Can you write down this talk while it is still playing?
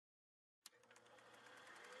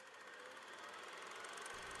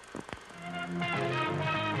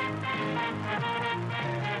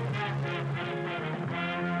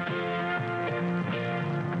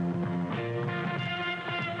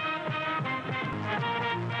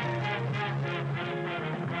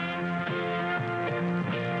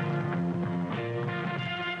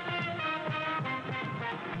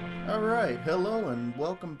Alright, hello and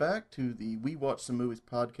welcome back to the We Watch Some Movies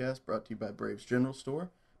podcast brought to you by Braves General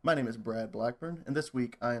Store. My name is Brad Blackburn, and this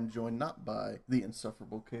week I am joined not by the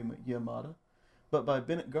insufferable Kei Yamada, but by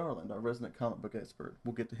Bennett Garland, our resident comic book expert.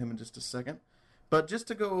 We'll get to him in just a second. But just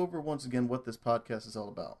to go over once again what this podcast is all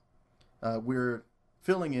about. We're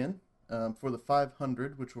filling in for the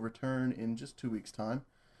 500, which will return in just 2 weeks' time,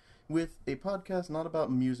 with a podcast not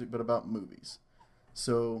about music but about movies.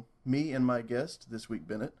 So, me and my guest, this week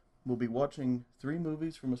Bennett, will be watching 3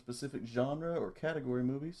 movies from a specific genre or category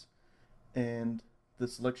movies, and the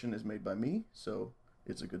selection is made by me, so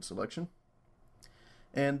it's a good selection.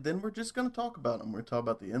 And then we're just going to talk about them. We're going to talk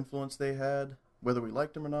about the influence they had, whether we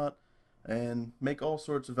liked them or not, and make all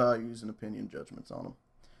sorts of values and opinion judgments on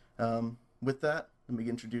them. With that, let me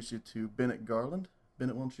introduce you to Bennett Garland.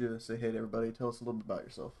 Bennett, why don't you say hey to everybody, tell us a little bit about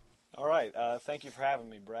yourself. All right, thank you for having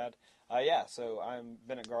me, Brad. So I'm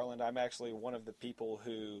Bennett Garland. I'm actually one of the people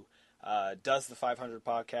who does the 500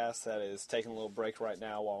 podcast that is taking a little break right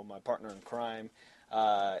now while my partner in crime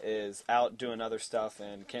is out doing other stuff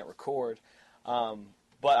and can't record.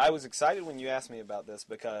 But I was excited when you asked me about this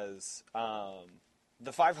because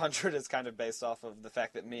the 500 is kind of based off of the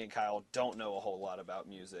fact that me and Kyle don't know a whole lot about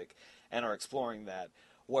music and are exploring that,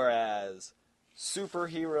 whereas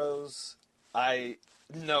superheroes I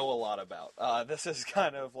know a lot about. This is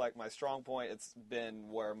kind of like my strong point. It's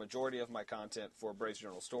been where a majority of my content for Braves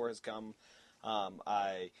General Store has come.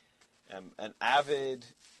 I am an avid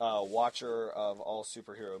watcher of all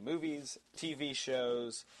superhero movies, TV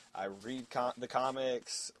shows. I read the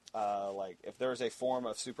comics. Like, if there's a form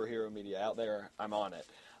of superhero media out there, I'm on it.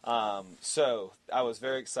 So I was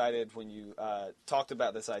very excited when you talked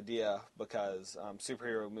about this idea because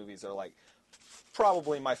superhero movies are like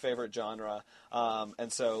probably my favorite genre,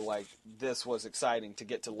 and so like this was exciting to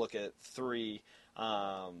get to look at 3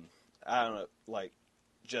 I don't know, like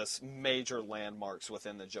just major landmarks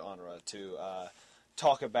within the genre to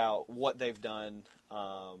talk about what they've done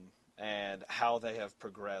and how they have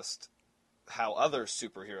progressed, how other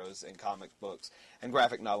superheroes in comic books and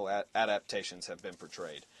graphic novel adaptations have been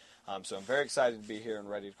portrayed. So I'm very excited to be here and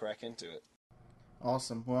ready to crack into it.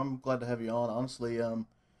 Awesome. Well, I'm glad to have you on. Honestly,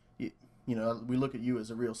 you know, we look at you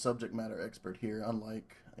as a real subject matter expert here,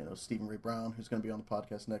 unlike, Stephen Ray Brown, who's going to be on the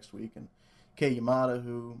podcast next week, and Kei Yamada,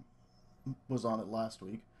 who was on it last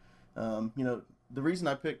week. The reason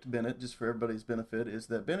I picked Bennett, just for everybody's benefit, is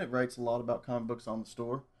that Bennett writes a lot about comic books on the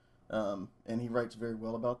store, and he writes very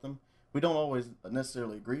well about them. We don't always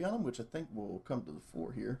necessarily agree on them, which I think will come to the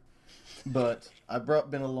fore here. But I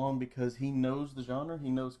brought Bennett along because he knows the genre,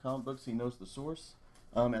 he knows comic books, he knows the source,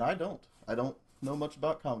 and I don't. I don't know much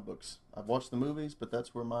about comic books. I've watched the movies, but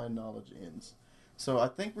that's where my knowledge ends. So I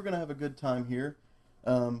think we're going to have a good time here.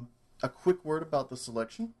 A quick word about the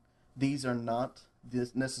selection. These are not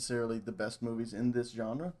necessarily the best movies in this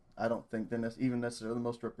genre. I don't think they're even necessarily the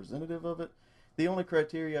most representative of it. The only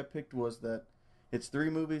criteria I picked was that it's 3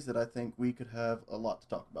 movies that I think we could have a lot to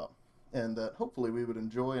talk about, and that hopefully we would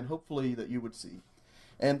enjoy, and hopefully that you would see.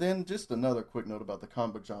 And then just another quick note about the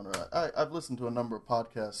comic book genre. I've listened to a number of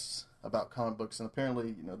podcasts about comic books, and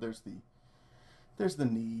apparently, there's the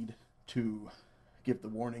need to give the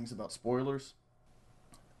warnings about spoilers.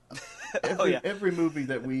 Every movie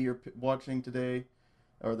that we are watching today,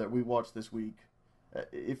 or that we watched this week,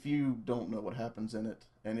 if you don't know what happens in it,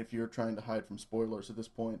 and if you're trying to hide from spoilers at this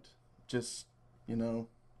point, just, I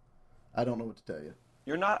don't know what to tell you.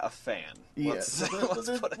 You're not a fan. Yeah.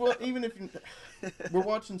 Even if we're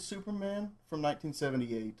watching Superman from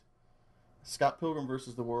 1978, Scott Pilgrim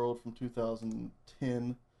vs. the World from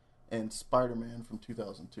 2010, and Spider-Man from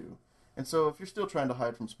 2002. And so if you're still trying to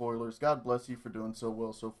hide from spoilers, God bless you for doing so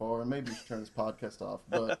well so far, and maybe you should turn this podcast off.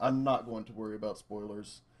 But I'm not going to worry about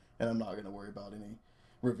spoilers, and I'm not going to worry about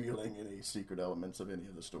revealing any secret elements of any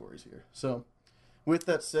of the stories here. So, with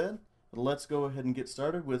that said, let's go ahead and get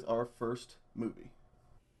started with our first movie.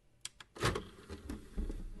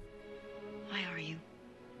 Why are you?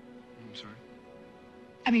 I'm sorry?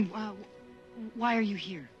 I mean, why are you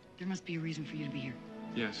here? There must be a reason for you to be here.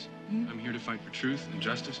 Yes. I'm here to fight for truth and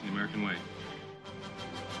justice in the American way.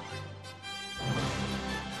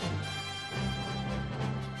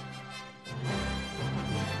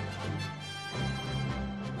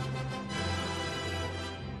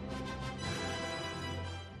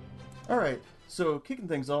 Alright, so kicking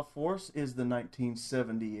things off for us is the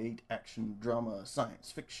 1978 action drama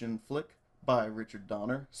science fiction flick by Richard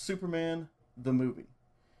Donner, Superman the Movie.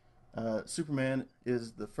 Superman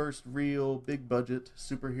is the first real big budget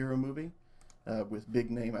superhero movie with big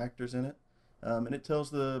name actors in it. And it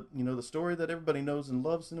tells the story that everybody knows and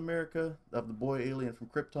loves in America of the boy alien from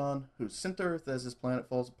Krypton who's sent to Earth as his planet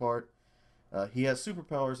falls apart. He has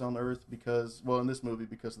superpowers on Earth because, well, in this movie,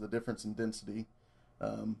 because of the difference in density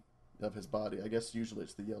um, of his body. I guess usually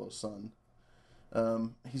it's the yellow sun.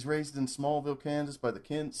 He's raised in Smallville, Kansas by the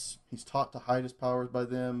Kents. He's taught to hide his powers by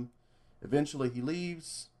them. Eventually he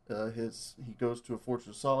leaves. He goes to a Fortress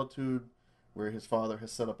of Solitude where his father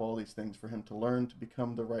has set up all these things for him to learn to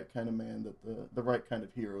become the right kind of man, the right kind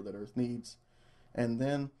of hero that Earth needs. And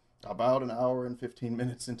then, about an hour and 15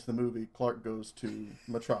 minutes into the movie, Clark goes to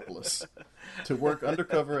Metropolis to work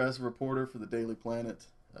undercover as a reporter for the Daily Planet.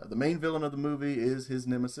 The main villain of the movie is his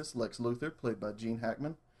nemesis, Lex Luthor, played by Gene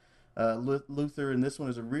Hackman. Luthor in this one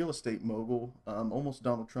is a real estate mogul, almost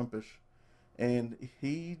Donald Trumpish, and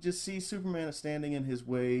he just sees Superman as standing in his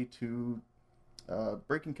way to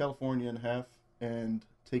breaking California in half and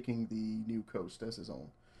taking the new coast as his own.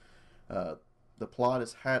 The plot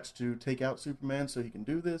is hatched to take out Superman so he can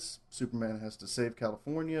do this. Superman has to save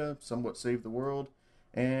California, somewhat save the world,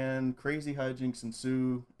 and crazy hijinks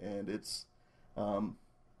ensue, and it's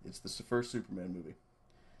the first Superman movie.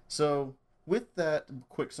 So, with that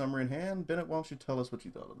quick summary in hand, Bennett, why don't you tell us what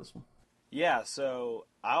you thought of this one? Yeah, so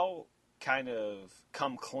I'll kind of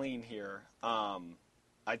come clean here. I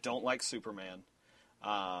don't like Superman.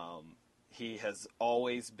 He has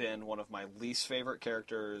always been one of my least favorite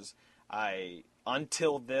characters. I,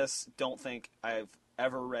 until this, don't think I've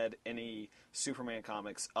ever read any Superman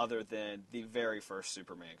comics other than the very first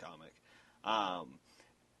Superman comic.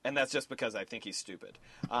 And that's just because I think he's stupid.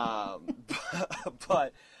 And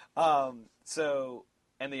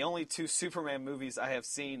the only two Superman movies I have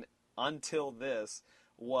seen until this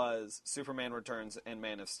was Superman Returns and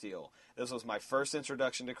Man of Steel. This was my first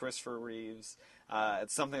introduction to Christopher Reeves.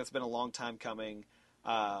 It's something that's been a long time coming,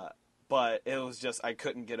 but it was just, I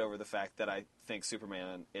couldn't get over the fact that I think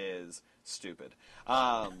Superman is stupid.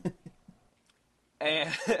 And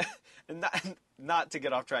not to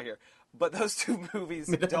get off track here, but those two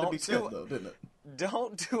movies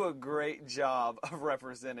don't do a great job of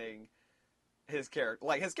representing his character.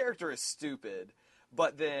 Like, his character is stupid,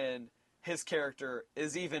 but then his character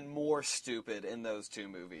is even more stupid in those two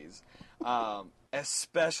movies,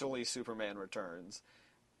 especially Superman Returns.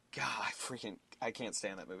 God, I can't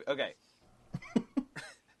stand that movie. Okay.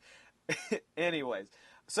 Anyways,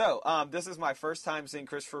 so this is my first time seeing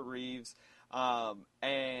Christopher Reeves,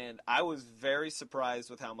 and I was very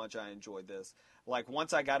surprised with how much I enjoyed this. Like,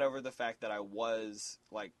 once I got over the fact that I was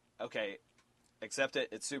like, okay, accept it,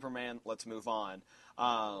 it's Superman, let's move on.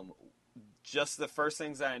 Just the first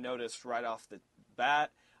things that I noticed right off the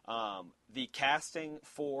bat, the casting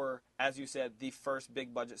for, as you said, the first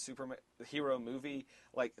big budget superhero movie,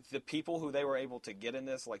 like the people who they were able to get in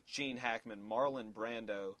this, like Gene Hackman, Marlon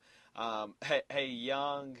Brando,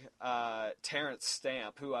 young Terrence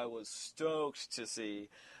Stamp, who I was stoked to see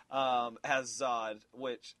as Zod.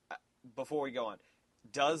 Which, before we go on,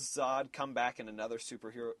 does Zod come back in another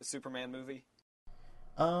Superman movie?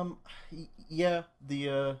 Yeah,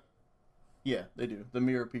 yeah, they do. The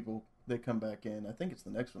Mirror people, they come back in. I think it's the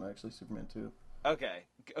next one, actually, Superman 2. Okay,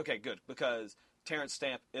 good, because Terrence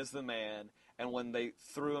Stamp is the man, and when they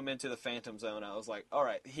threw him into the Phantom Zone, I was like, all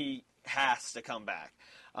right, he has to come back.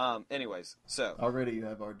 Anyways, so. Already you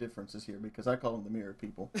have our differences here, because I call them the Mirror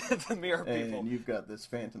people. The Mirror people. And you've got this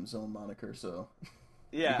Phantom Zone moniker, so.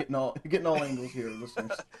 Yeah. You're getting all angles here,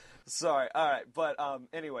 listeners. Sorry, alright, but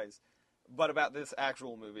anyways. But about this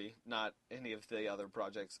actual movie, not any of the other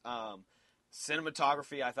projects.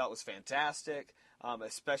 Cinematography I thought was fantastic,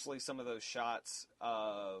 especially some of those shots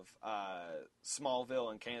of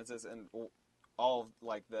Smallville and Kansas and all of,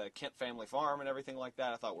 like, the Kent family farm and everything like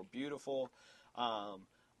that I thought were beautiful. A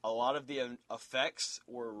lot of the effects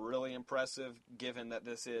were really impressive, given that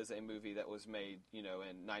this is a movie that was made, in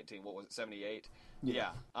 78? Yeah.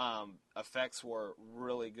 Effects were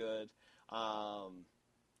really good.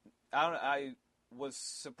 I was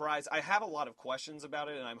surprised. I have a lot of questions about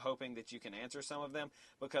it, and I'm hoping that you can answer some of them,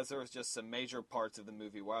 because there was just some major parts of the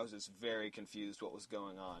movie where I was just very confused what was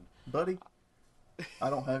going on. Buddy, I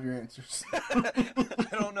don't have your answers. I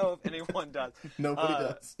don't know if anyone does. Nobody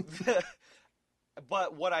does.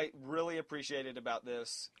 But what I really appreciated about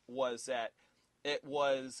this was that it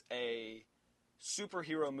was a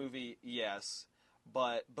superhero movie, yes,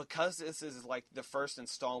 but because this is like the first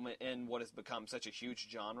installment in what has become such a huge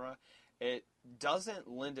genre, it doesn't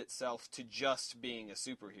lend itself to just being a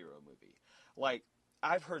superhero movie. Like,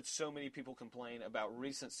 I've heard so many people complain about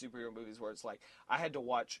recent superhero movies where it's like, I had to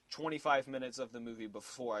watch 25 minutes of the movie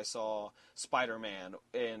before I saw Spider-Man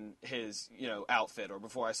in his, outfit, or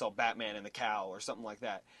before I saw Batman in the cowl, or something like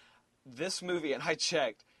that. this movie, and I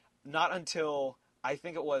checked, not until I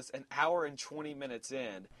think it was an hour and 20 minutes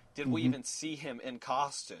in did we even see him in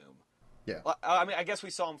costume. Yeah. I mean, I guess we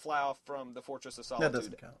saw him fly off from the Fortress of Solitude That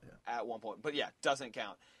doesn't count, yeah. at one point. But yeah, doesn't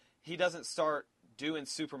count. He doesn't start doing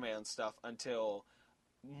Superman stuff until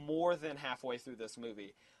more than halfway through this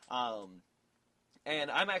movie.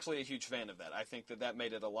 And I'm actually a huge fan of that. I think that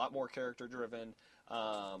made it a lot more character-driven.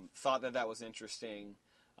 Thought that was interesting.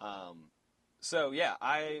 So, yeah,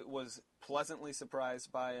 I was pleasantly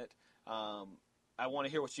surprised by it. I want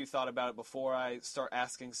to hear what you thought about it before I start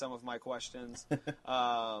asking some of my questions.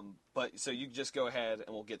 But so you just go ahead,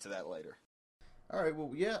 and we'll get to that later. All right.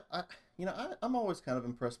 Well, yeah. I'm always kind of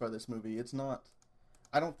impressed by this movie. It's not.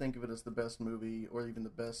 I don't think of it as the best movie or even the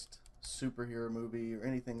best superhero movie or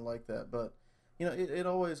anything like that. But it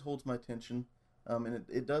always holds my attention. And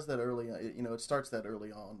it does that early. It starts that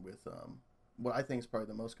early on with what I think is probably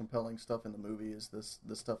the most compelling stuff in the movie is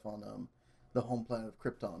the stuff on the home planet of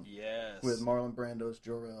Krypton. Yes. With Marlon Brando's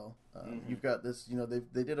Jor-El. You've got this,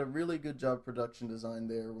 they did a really good job production design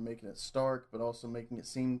there. We're making it stark, but also making it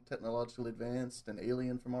seem technologically advanced and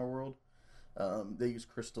alien from our world. They use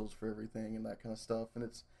crystals for everything and that kind of stuff, and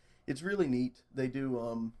it's really neat. They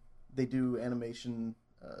do animation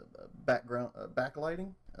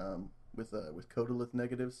backlighting with Kodalith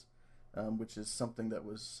negatives, which is something that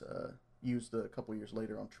was used a couple years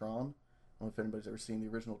later on Tron. I don't know if anybody's ever seen the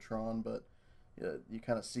original Tron, but you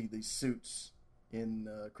kind of see these suits in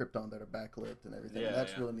Krypton that are backlit and everything. And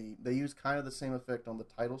that's really neat. They use kind of the same effect on the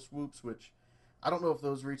title swoops, which I don't know if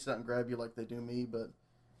those reach out and grab you like they do me, but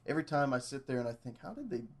every time I sit there and I think, how did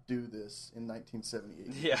they do this in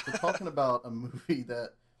 1978? Yeah. We're talking about a movie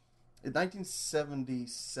that in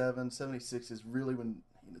 1977, 76 is really when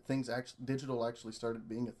digital actually started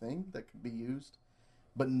being a thing that could be used,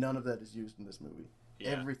 but none of that is used in this movie. Yeah.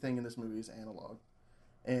 Everything in this movie is analog.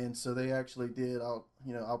 And so they actually did. I'll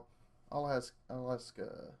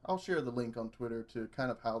share the link on Twitter to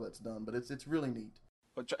kind of how that's done, but it's really neat.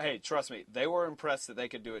 But hey, trust me, they were impressed that they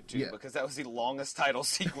could do it too, because that was the longest title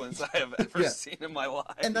sequence I have ever seen in my life.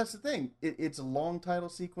 And that's the thing; it's a long title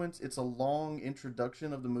sequence. It's a long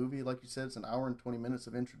introduction of the movie, like you said. It's an hour and 20 minutes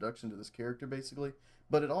of introduction to this character, basically.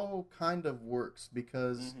 But it all kind of works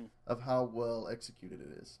because of how well executed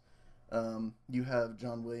it is. You have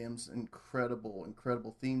John Williams'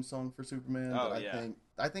 incredible theme song for Superman. Oh,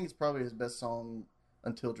 I think it's probably his best song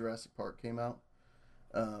until Jurassic Park came out.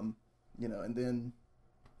 And then,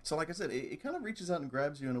 so like I said, it kind of reaches out and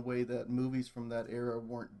grabs you in a way that movies from that era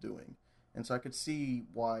weren't doing. And so I could see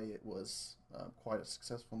why it was quite a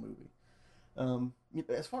successful movie.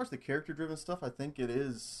 As far as the character-driven stuff, I think it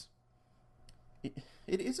is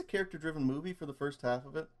a character-driven movie for the first half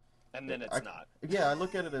of it. And then it's not. Yeah, I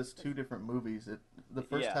look at it as two different movies. The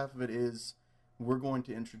first half of it is, we're going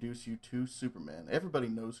to introduce you to Superman. Everybody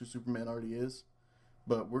knows who Superman already is,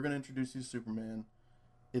 but we're going to introduce you to Superman.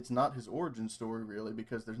 It's not his origin story, really,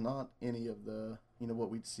 because there's not any of the, what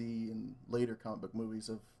we'd see in later comic book movies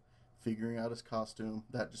of figuring out his costume.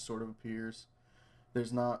 That just sort of appears. We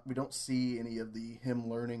don't see any of him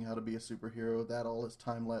learning how to be a superhero. That all is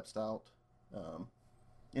time-lapsed out.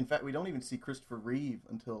 In fact, we don't even see Christopher Reeve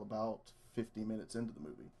until about 50 minutes into the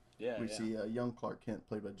movie. We see young Clark Kent,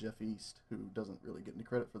 played by Jeff East, who doesn't really get any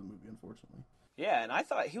credit for the movie, unfortunately. Yeah, and I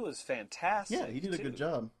thought he was fantastic. Yeah, he did a good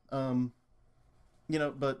job.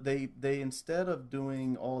 But they instead of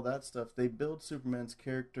doing all of that stuff, they build Superman's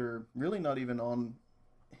character really not even on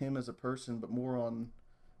him as a person, but more on,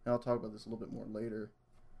 and I'll talk about this a little bit more later,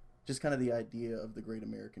 just kind of the idea of the great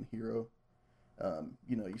American hero.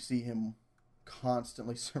 You see him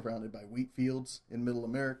constantly surrounded by wheat fields in middle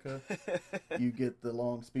America. You get the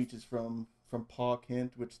long speeches from Pa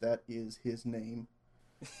Kent, which that is his name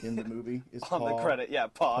in the movie. Is on the credit,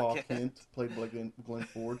 Pa Kent, played by Glenn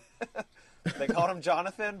Ford. They called him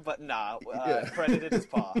Jonathan, but credited as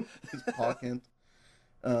Pa. It's Pa Kent.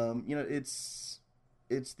 It's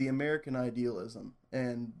the American idealism,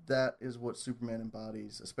 and that is what Superman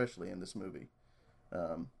embodies, especially in this movie.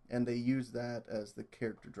 And they use that as the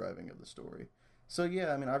character driving of the story. So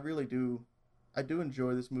yeah, I mean, I do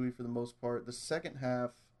enjoy this movie for the most part. The second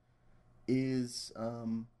half is, I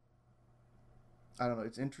don't know,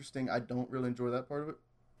 it's interesting. I don't really enjoy that part of it.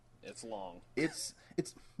 It's long.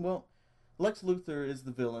 Well, Lex Luthor is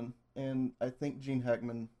the villain, and I think Gene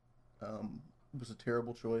Hackman was a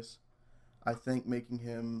terrible choice. I think making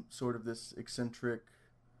him sort of this eccentric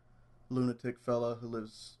lunatic fella who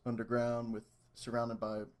lives underground surrounded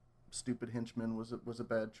by stupid henchmen was a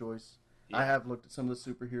bad choice. Yeah. I have looked at some of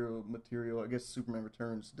the superhero material. I guess Superman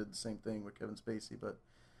Returns did the same thing with Kevin Spacey, but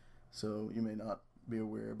so you may not be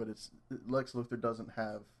aware, but it's Lex Luthor doesn't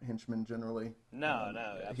have henchmen generally. No,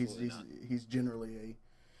 absolutely not. He's generally a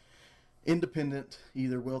independent,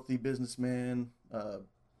 either wealthy businessman,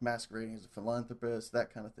 masquerading as a philanthropist,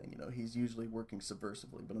 that kind of thing. He's usually working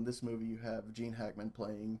subversively. But in this movie, you have Gene Hackman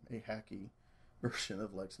playing a hacky version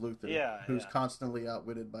of Lex Luthor, who's constantly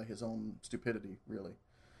outwitted by his own stupidity, really.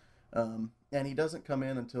 And he doesn't come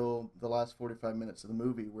in until the last 45 minutes of the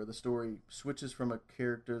movie, where the story switches from a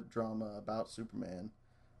character drama about Superman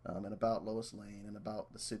and about Lois Lane and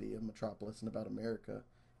about the city of Metropolis and about America.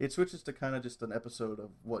 It switches to kind of just an episode of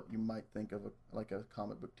what you might think of like a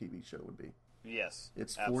comic book TV show would be. Yes,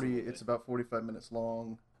 it's absolutely. It's about 45 minutes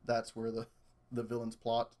long. That's where the villain's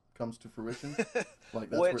plot comes to fruition. Like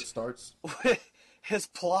that's where it starts. His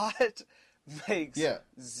plot makes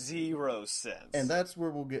zero sense. And that's where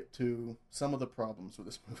we'll get to some of the problems with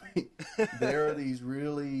this movie. There are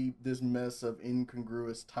this mess of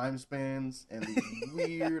incongruous time spans and these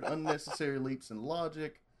weird, unnecessary leaps in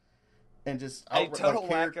logic. And just a total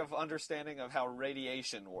lack of understanding of how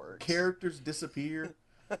radiation works. Characters disappear.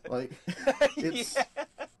 Like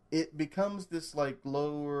it becomes this like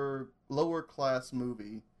lower class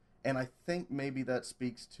movie, and I think maybe that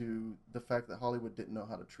speaks to the fact that Hollywood didn't know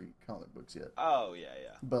how to treat comic books yet. Oh yeah.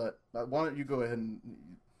 But why don't you go ahead and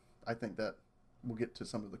I think that we'll get to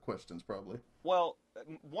some of the questions probably. Well,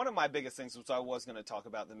 one of my biggest things was I was going to talk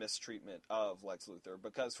about the mistreatment of Lex Luthor,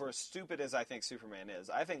 because for as stupid as I think Superman is,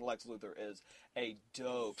 I think Lex Luthor is a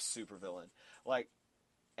dope supervillain. Like,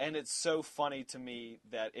 and it's so funny to me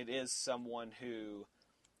that it is someone who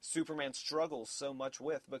Superman struggles so much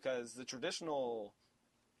with, because the traditional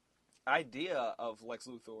idea of Lex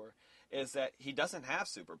Luthor is that he doesn't have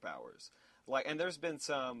superpowers. Like, and there's been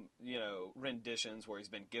some, renditions where he's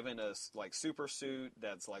been given a like super suit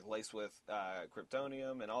that's like laced with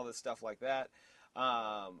kryptonium and all this stuff like that.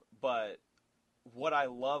 But what I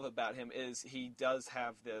love about him is he does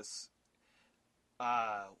have this,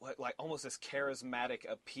 like almost this charismatic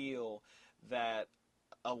appeal that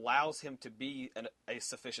allows him to be a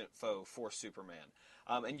sufficient foe for Superman.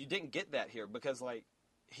 And you didn't get that here, because like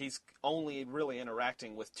he's only really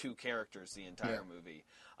interacting with two characters the entire movie.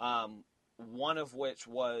 One of which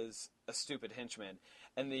was a stupid henchman,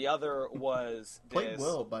 and the other was played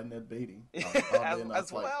well by Ned Beatty. They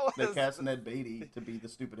cast Ned Beatty to be the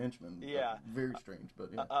stupid henchman. Yeah, very strange, but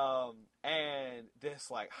yeah. And this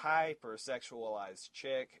like hyper sexualized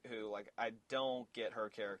chick who like I don't get her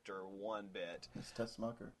character one bit. It's Tess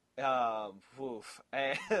Smucker.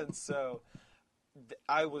 And so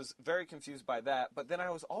I was very confused by that, but then I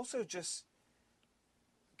was also just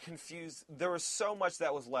confused. There was so much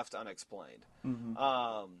that was left unexplained,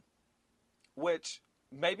 which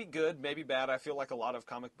may be good, maybe bad. I feel like a lot of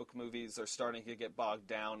comic book movies are starting to get bogged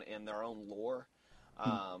down in their own lore.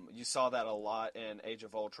 You saw that a lot in Age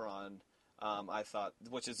of Ultron, I thought,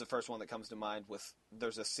 which is the first one that comes to mind.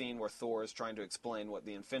 There's a scene where Thor is trying to explain what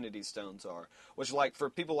the Infinity Stones are, which, like, for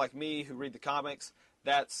people like me who read the comics,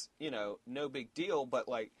 that's, no big deal, but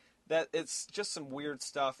like that, it's just some weird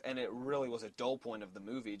stuff, and it really was a dull point of the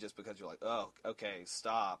movie, just because you're like, oh, okay,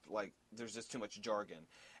 stop. Like, there's just too much jargon.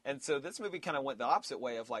 And so this movie kind of went the opposite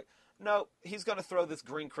way of like, no, he's going to throw this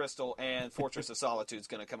green crystal and Fortress of Solitude's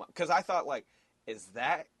going to come up. Because I thought, like, is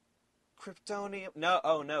that kryptonium? No,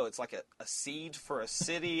 oh no, it's like a seed for a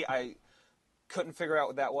city. I couldn't figure out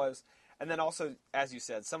what that was. And then also, as you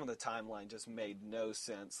said, some of the timeline just made no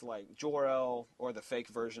sense. Like Jor-El, or the fake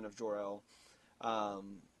version of Jor-El,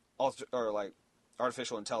 or like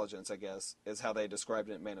artificial intelligence, I guess, is how they described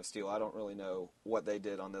it in Man of Steel. I don't really know what they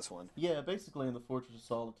did on this one. Yeah, basically in the Fortress of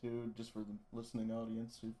Solitude, just for the listening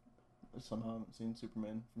audience who somehow haven't seen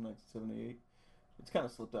Superman from 1978, it's kind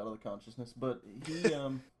of slipped out of the consciousness. But he,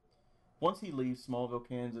 once he leaves Smallville,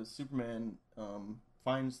 Kansas, Superman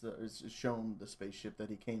is shown the spaceship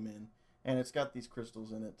that he came in, and it's got these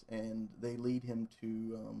crystals in it, and they lead him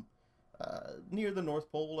to near the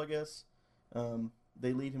North Pole, I guess.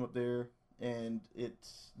 They lead him up there, and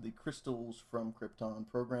it's the crystals from Krypton,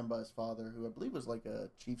 programmed by his father, who I believe was like a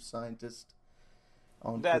chief scientist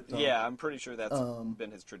on Krypton. Yeah, I'm pretty sure that's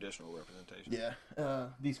been his traditional representation. Yeah.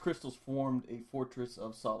 These crystals formed a Fortress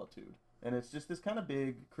of Solitude, and it's just this kind of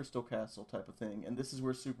big crystal castle type of thing, and this is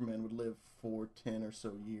where Superman would live for 10 or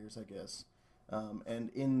so years, I guess. And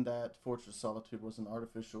in that Fortress of Solitude was an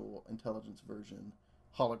artificial intelligence version,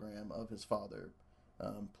 hologram of his father,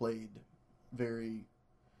 played very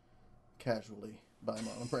casually by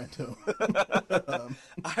Marlon Brando.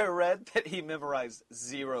 I read that he memorized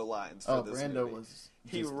 0 lines for this Brando movie.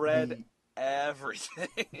 He read everything.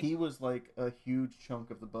 He was like a huge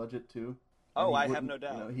chunk of the budget too. Oh, I have no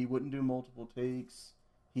doubt. He wouldn't do multiple takes.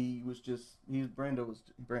 Brando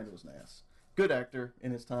was an ass. Good actor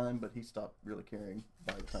in his time, but he stopped really caring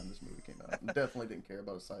by the time this movie came out. And definitely didn't care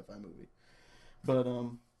about a sci-fi movie. But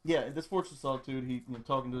yeah, this Fortress of Solitude, he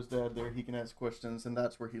talking to his dad there, he can ask questions, and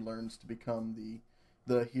that's where he learns to become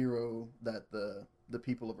the hero that the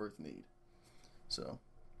people of Earth need. So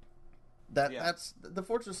that's the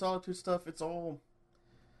Fortress of Solitude stuff. It's all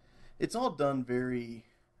done very,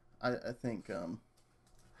 I think,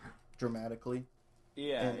 dramatically.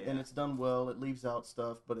 Yeah, and it's done well. It leaves out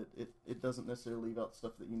stuff, but it doesn't necessarily leave out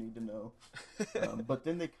stuff that you need to know. But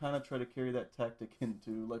then they kind of try to carry that tactic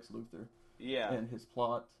into Lex Luthor. Yeah. And his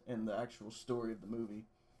plot and the actual story of the movie.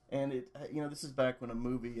 And this is back when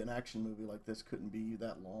an action movie like this couldn't be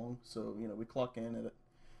that long. So, we clock in at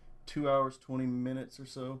 2 hours, 20 minutes or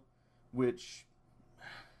so, which,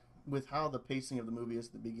 with how the pacing of the movie is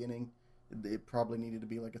at the beginning, it probably needed to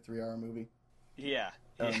be like a 3-hour movie. Yeah.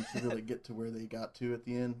 To really get to where they got to at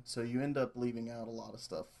the end. So you end up leaving out a lot of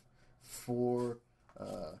stuff. For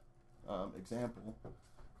example,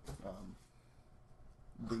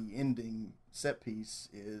 the ending set piece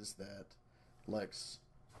is that Lex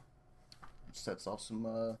sets off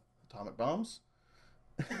some atomic bombs,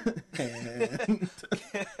 and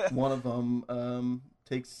one of them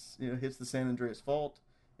hits the San Andreas Fault,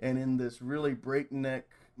 and in this really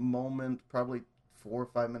breakneck moment, probably 4 or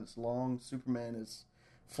 5 minutes long, Superman is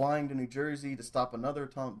flying to New Jersey to stop another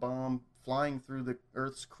atomic bomb, flying through the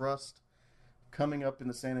Earth's crust, coming up in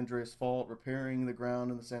the San Andreas Fault, repairing the ground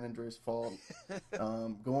in the San Andreas Fault,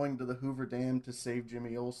 going to the Hoover Dam to save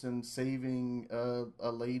Jimmy Olsen, saving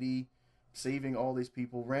a lady, saving all these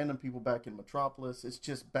people, random people back in Metropolis. It's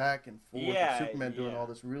just back and forth. Yeah, Superman doing all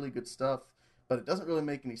this really good stuff, but it doesn't really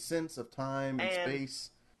make any sense of time and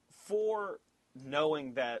space. For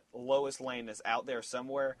knowing that Lois Lane is out there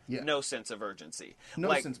somewhere, no sense of urgency.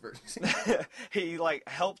 No sense of urgency. He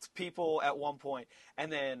helped people at one point, and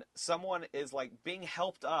then someone is being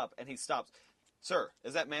helped up, and he stops. Sir,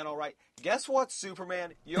 is that man all right? Guess what,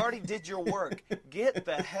 Superman? You already did your work. Get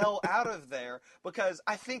the hell out of there, because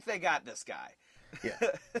I think they got this guy. Yeah.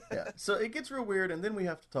 So it gets real weird, and then we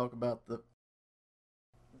have to talk about it.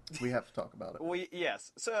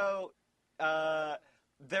 Yes. So,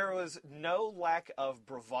 there was no lack of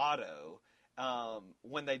bravado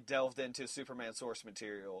when they delved into Superman source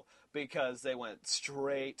material, because they went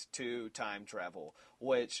straight to time travel,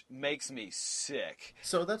 which makes me sick.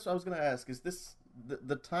 So that's what I was going to ask. Is this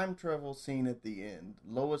the time travel scene at the end?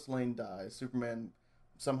 Lois Lane dies. Superman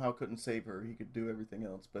somehow couldn't save her. He could do everything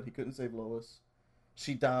else, but he couldn't save Lois.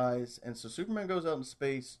 She dies, and so Superman goes out in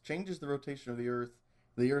space, changes the rotation of the Earth.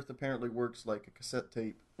 The Earth apparently works like a cassette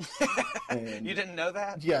tape. And you didn't know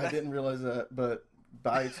that? Yeah, I didn't realize that, but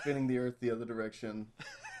by spinning the Earth the other direction,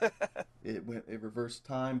 it reversed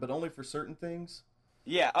time, but only for certain things.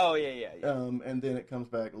 Yeah. Oh, yeah. And then it comes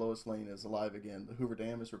back. Lois Lane is alive again. The Hoover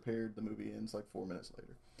Dam is repaired. The movie ends 4 minutes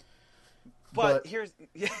later. But here's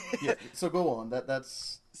yeah. So go on.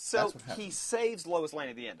 That's what he saves Lois Lane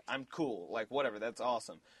at the end. I'm cool. Whatever. That's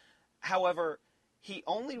awesome. However, he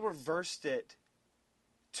only reversed it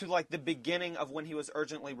to the beginning of when he was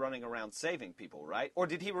urgently running around saving people, right? Or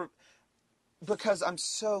did he? Because I'm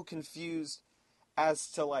so confused as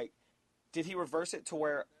to did he reverse it to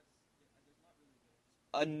where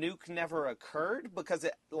a nuke never occurred? Because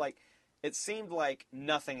it seemed like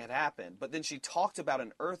nothing had happened, but then she talked about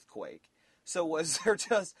an earthquake. So was there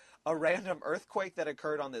just a random earthquake that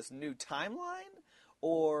occurred on this new timeline,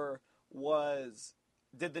 or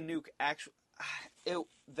did the nuke actually?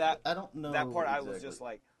 I don't know that part. Exactly. I was just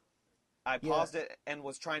I paused it and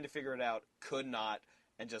was trying to figure it out, could not,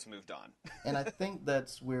 and just moved on. And I think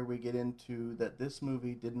that's where we get into that this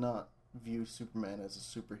movie did not view Superman as a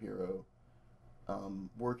superhero,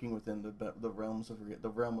 working within the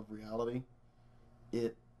realm of reality.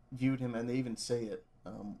 It viewed him, and they even say it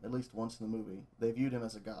at least once in the movie. They viewed him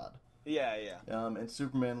as a god. Yeah. And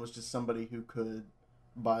Superman was just somebody who could,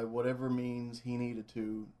 by whatever means he needed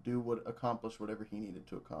to, accomplish whatever he needed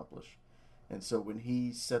to accomplish. And so when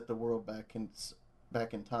he set the world back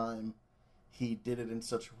in time, he did it in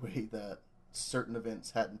such a way that certain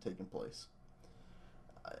events hadn't taken place.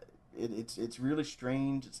 It's really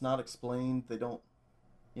strange. It's not explained. They don't,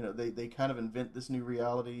 they kind of invent this new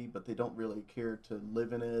reality, but they don't really care to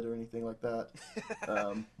live in it or anything like that.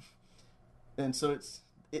 And so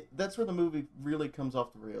that's where the movie really comes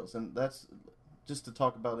off the rails. And that's just to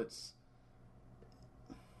talk about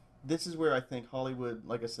this is where I think Hollywood,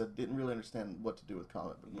 like I said, didn't really understand what to do with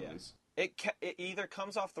comic book movies. It either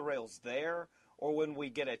comes off the rails there, or when we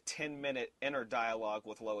get a 10-minute inner dialogue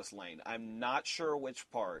with Lois Lane. I'm not sure which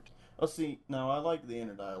part. Oh, see, now I like the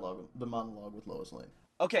inner dialogue, the monologue with Lois Lane.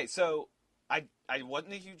 Okay, so I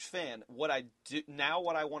wasn't a huge fan. What I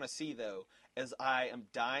want to see though is I am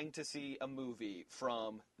dying to see a movie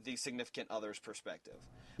from the significant other's perspective.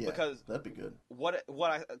 Yeah, because that'd be good.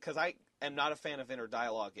 Because I am not a fan of inner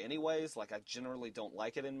dialogue anyways. Like, I generally don't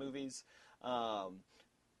like it in movies.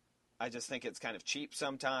 I just think it's kind of cheap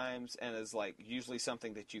sometimes, and is like usually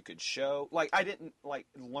something that you could show. Like, I didn't like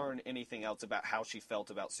learn anything else about how she felt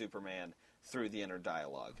about Superman through the inner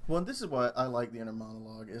dialogue. Well, and this is why I like the inner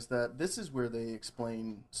monologue, is that this is where they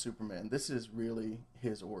explain Superman. This is really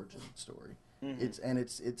his origin story. Mm-hmm.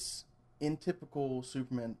 It's in typical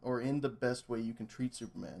Superman, or in the best way you can treat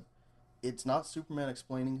Superman. It's not Superman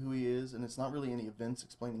explaining who he is, and it's not really any events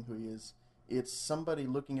explaining who he is. It's somebody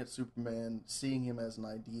looking at Superman, seeing him as an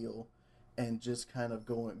ideal, and just kind of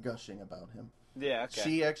gushing about him. Yeah, okay.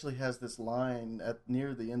 She actually has this line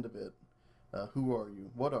near the end of it. Who are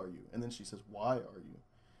you? What are you? And then she says, why are you?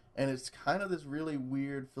 And it's kind of this really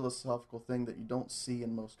weird philosophical thing that you don't see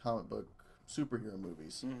in most comic book superhero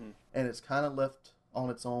movies. Mm-hmm. And it's kind of left on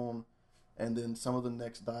its own. And then some of the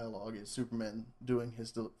next dialogue is Superman doing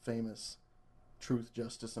his famous truth,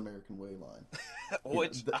 justice, American way line.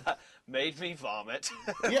 Which made me vomit.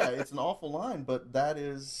 Yeah, it's an awful line, but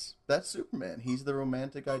that's Superman. He's the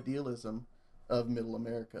romantic idealism of middle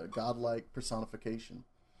America, godlike personification.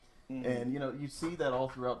 Mm-hmm. And, you see that all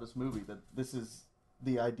throughout this movie, that this is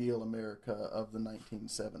the ideal America of the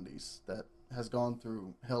 1970s that has gone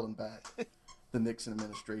through hell and back. The Nixon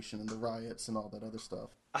administration and the riots and all that other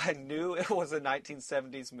stuff. I knew it was a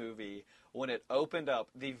 1970s movie when it opened up.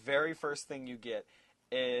 The very first thing you get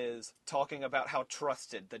is talking about how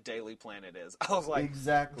trusted the Daily Planet is. I was like,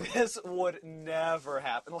 exactly. This would never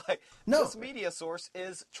happen. Like, no. This media source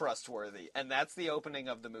is trustworthy, and that's the opening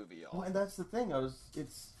of the movie, y'all. Well, and that's the thing.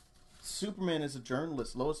 Superman is a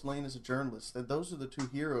journalist. Lois Lane is a journalist. Those are the two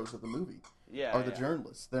heroes of the movie. Yeah, are the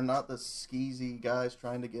journalists. They're not the skeezy guys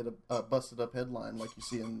trying to get a busted up headline like you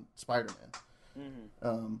see in Spider-Man.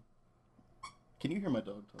 Mm-hmm. Can you hear my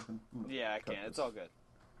dog talking? Yeah, I can. It's all good.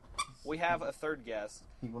 We have a third guest.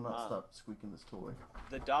 He will not stop squeaking this toy.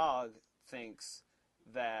 The dog thinks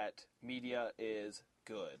that media is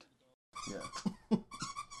good. Yeah.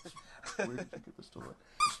 Where did you get this toy?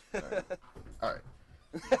 All right.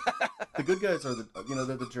 The good guys are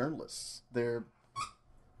they're the journalists.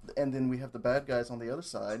 And then we have the bad guys on the other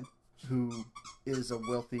side, who is a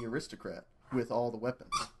wealthy aristocrat with all the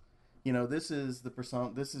weapons. This is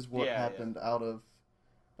This is what happened out of,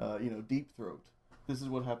 Deep Throat. This is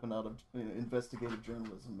what happened out of investigative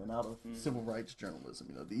journalism and out of civil rights journalism.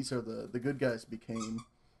 These are the good guys became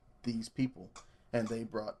these people, and they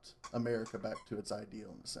brought America back to its ideal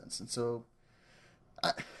in a sense. And so,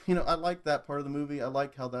 I like that part of the movie. I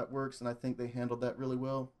like how that works, and I think they handled that really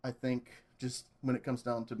well. I think just when it comes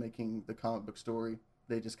down to making the comic book story,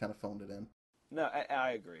 they just kind of phoned it in. No,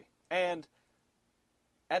 I agree. And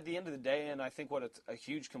at the end of the day, and I think what it's a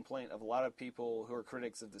huge complaint of a lot of people who are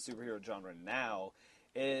critics of the superhero genre now,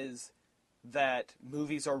 is that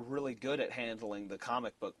movies are really good at handling the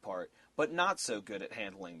comic book part, but not so good at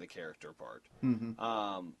handling the character part.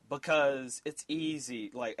 Mm-hmm. Because it's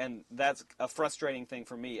easy, and that's a frustrating thing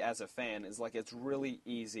for me as a fan, is it's really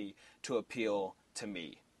easy to appeal to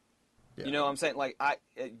me. Yeah. You know what I'm saying?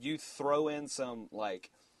 You throw in some,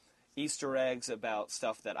 Easter eggs about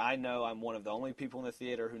stuff that I know I'm one of the only people in the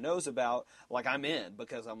theater who knows about, I'm in,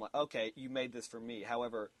 because I'm like, okay, you made this for me.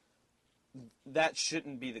 However, that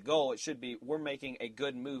shouldn't be the goal. It should be, we're making a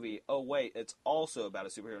good movie. Oh, wait, it's also about a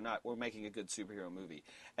superhero. Not, we're making a good superhero movie.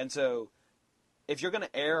 And so, if you're going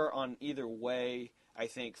to err on either way, I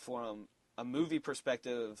think from a movie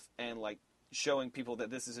perspective and, showing people that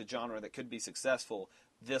this is a genre that could be successful,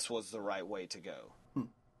 this was the right way to go.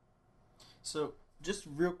 So, just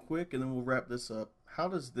real quick, and then we'll wrap this up. How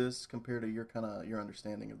does this compare to your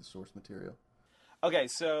understanding of the source material? Okay,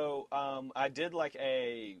 so I did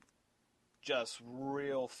a just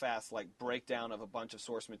real fast breakdown of a bunch of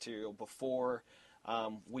source material before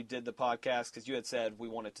we did the podcast, because you had said we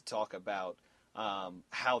wanted to talk about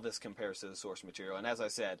how this compares to the source material. And as I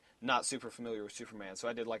said, not super familiar with Superman, so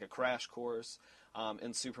I did a crash course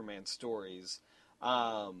in Superman stories.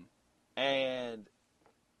 And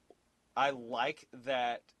I like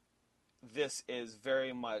that this is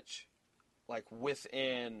very much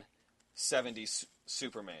within 70s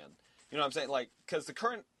Superman. You know what I'm saying? Because the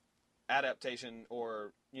current adaptation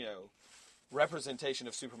or, representation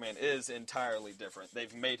of Superman is entirely different.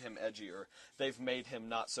 They've made him edgier. They've made him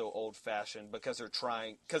not so old-fashioned because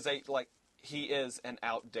he is an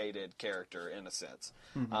outdated character in a sense.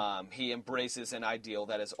 Mm-hmm. He embraces an ideal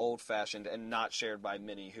that is old-fashioned and not shared by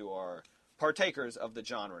many who are partakers of the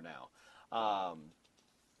genre now.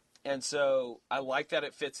 And so I like that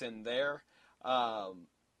it fits in there. And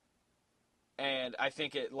I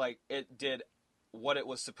think it did what it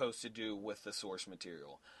was supposed to do with the source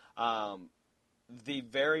material. The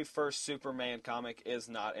very first Superman comic is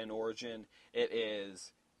not an origin; it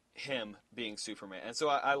is him being Superman, and so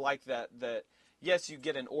I like that. That yes, you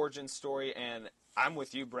get an origin story, and I'm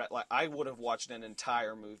with you, Brett. Like I would have watched an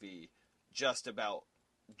entire movie just about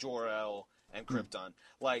Jor-El and Krypton.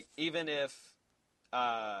 Like even if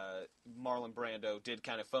Marlon Brando did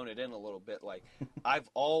kind of phone it in a little bit. Like, I've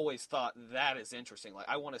always thought that is interesting. Like,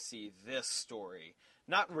 I want to see this story.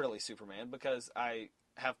 Not really Superman, because I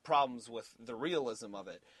have problems with the realism of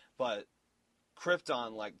it. But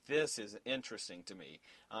Krypton, like, this is interesting to me.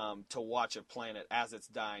 To watch a planet as it's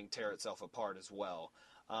dying tear itself apart as well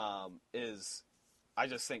is, I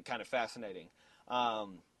just think, kind of fascinating.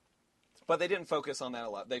 But they didn't focus on that a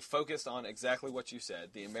lot. They focused on exactly what you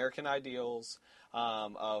said, the American ideals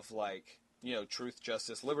of, like, you know, truth,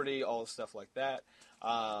 justice, liberty, all stuff like that.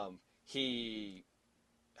 He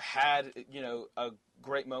had, you know, a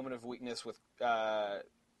great moment of weakness with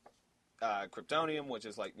Kryptonium, which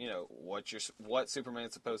is like, you know, what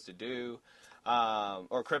Superman's supposed to do,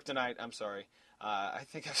 or Kryptonite. I'm sorry. I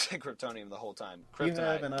think I've said Kryptonium the whole time. Kryptonite. You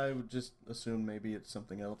have, and I would just assume maybe it's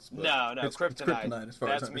something else. But no, it's Kryptonite. As far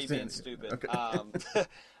That's as I me understand being it. stupid. Okay.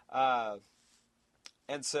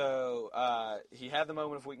 And so he had the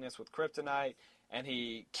moment of weakness with Kryptonite, and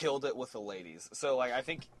he killed it with the ladies. So, like, I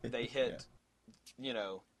think they hit, you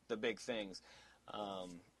know, the big things.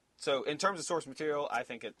 So, in terms of source material, I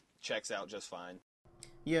think it checks out just fine.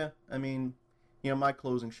 Yeah, I mean, you know, my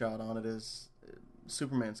closing shot on it is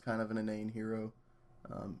Superman's kind of an inane hero.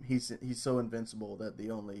 He's so invincible that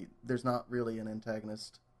there's not really an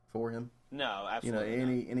antagonist for him. No, absolutely. You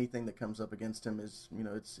know, anything that comes up against him is, you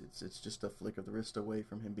know, it's just a flick of the wrist away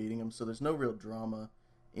from him beating him. So there's no real drama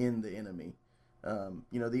in the enemy.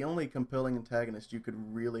 You know, the only compelling antagonist you could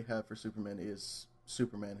really have for Superman is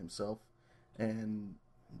Superman himself, and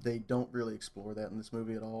they don't really explore that in this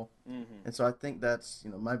movie at all. Mm-hmm. And so I think that's,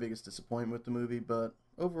 you know, my biggest disappointment with the movie. But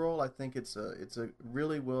overall, I think it's a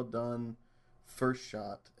really well done first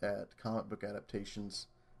shot at comic book adaptations.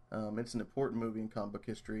 It's an important movie in comic book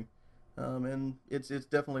history. And it's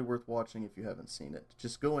definitely worth watching if you haven't seen it.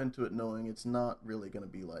 Just go into it knowing it's not really going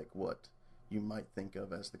to be like what you might think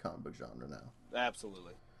of as the comic book genre now.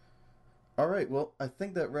 Absolutely. All right, well, I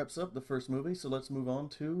think that wraps up the first movie, so let's move on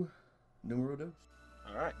to numero dos.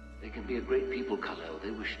 All right. They can be a great people, Kal-El.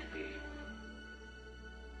 They wish to be.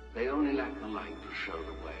 They only lack the light to show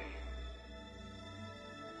the way.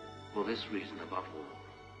 For this reason, above all,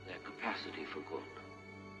 their capacity for good.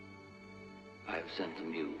 I have sent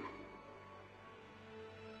them you,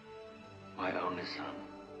 my only son.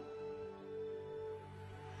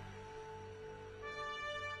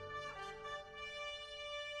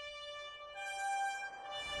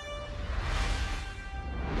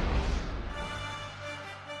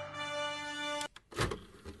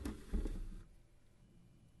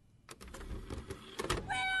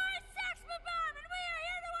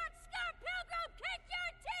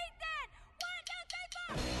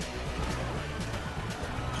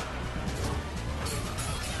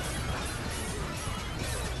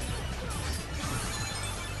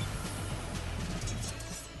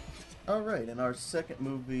 Alright, and our second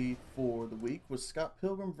movie for the week was Scott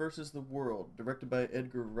Pilgrim vs. the World, directed by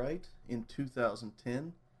Edgar Wright in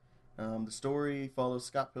 2010. The story follows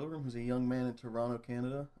Scott Pilgrim, who's a young man in Toronto,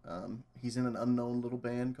 Canada. He's in an unknown little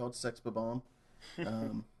band called Sex Bomb,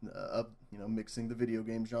 mixing the video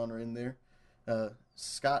game genre in there.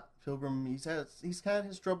 Scott Pilgrim, he's had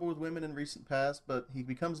his trouble with women in recent past, but he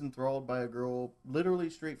becomes enthralled by a girl literally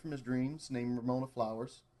straight from his dreams named Ramona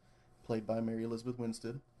Flowers, played by Mary Elizabeth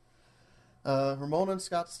Winstead. Ramona and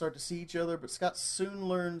Scott start to see each other, but Scott soon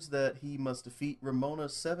learns that he must defeat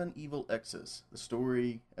Ramona's 7 evil exes. The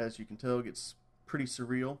story, as you can tell, gets pretty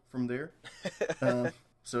surreal from there.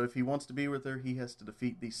 So if he wants to be with her, he has to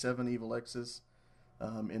defeat these 7 evil exes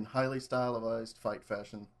in highly stylized fight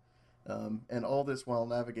fashion. And all this while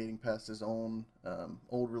navigating past his own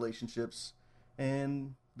old relationships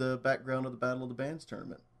and the background of the Battle of the Bands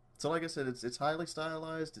tournament. So like I said, it's highly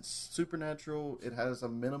stylized, it's supernatural, it has a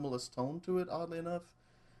minimalist tone to it, oddly enough,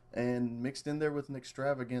 and mixed in there with an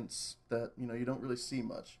extravagance that, you know, you don't really see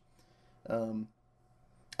much.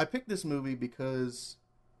 I picked this movie because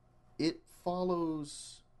it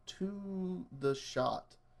follows to the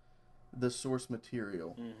shot the source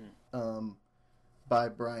material by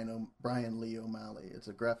Brian Lee O'Malley. It's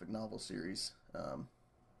a graphic novel series.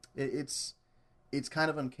 It's kind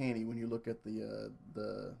of uncanny when you look at the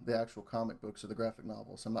actual comic books or the graphic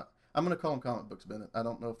novels. I'm going to call them comic books, Bennett. I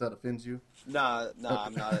don't know if that offends you. Nah, Okay.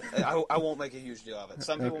 I'm not. I won't make a huge deal of it.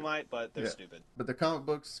 Some people Okay. might, but they're Yeah. stupid. But they're comic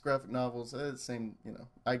books, graphic novels, same,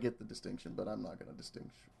 I get the distinction, but I'm not going to do the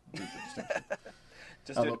distinction.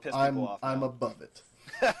 Just do it to piss people off. I'm now. above it.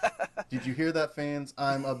 Did you hear that, fans?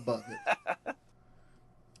 I'm above it.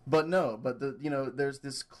 But no, there's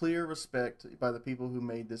this clear respect by the people who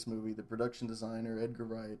made this movie, the production designer, Edgar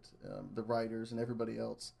Wright, the writers, and everybody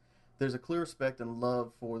else. There's a clear respect and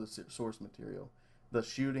love for the source material. The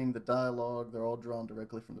shooting, the dialogue, they're all drawn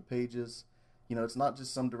directly from the pages. It's not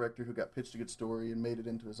just some director who got pitched a good story and made it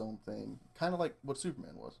into his own thing. Kind of like what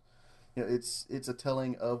Superman was. It's a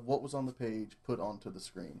telling of what was on the page put onto the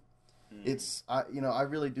screen. I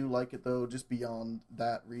really do like it though, just beyond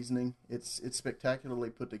that reasoning. It's spectacularly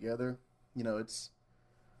put together. It's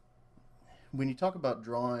when you talk about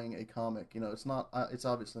drawing a comic, it's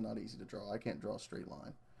obviously not easy to draw. I can't draw a straight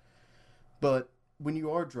line. But when you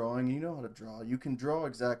are drawing, you know how to draw. You can draw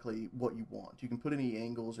exactly what you want. You can put any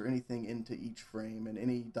angles or anything into each frame and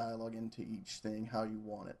any dialogue into each thing how you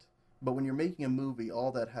want it. But when you're making a movie,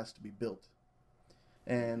 all that has to be built.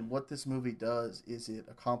 And what this movie does is it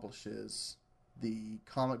accomplishes the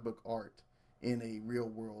comic book art in a real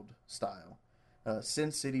world style.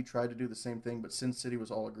 Sin City tried to do the same thing, but Sin City was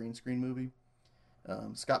all a green screen movie.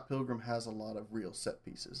 Scott Pilgrim has a lot of real set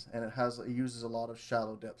pieces, and it uses a lot of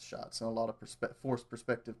shallow depth shots and a lot of forced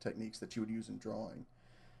perspective techniques that you would use in drawing.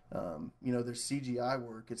 There's CGI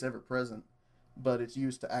work; it's ever present, but it's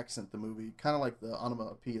used to accent the movie, kind of like the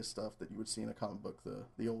onomatopoeia stuff that you would see in a comic book,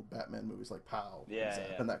 the old Batman movies like Pow,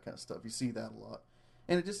 and that kind of stuff. You see that a lot,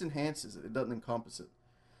 and it just enhances it. It doesn't encompass it.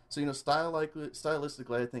 So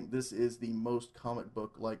stylistically, I think this is the most comic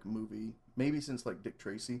book like movie, maybe since like Dick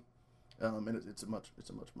Tracy. And it's a much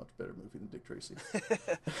better movie than Dick Tracy.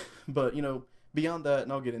 But beyond that,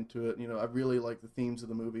 and I'll get into it. I really like the themes of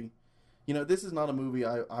the movie. This is not a movie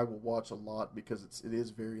I will watch a lot because it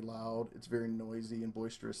is very loud, it's very noisy and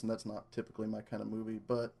boisterous, and that's not typically my kind of movie.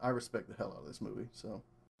 But I respect the hell out of this movie. So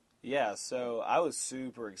Yeah, so I was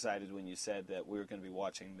super excited when you said that we were going to be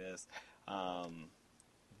watching this.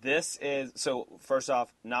 This is first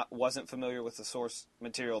off, wasn't familiar with the source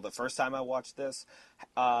material the first time I watched this,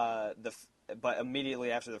 but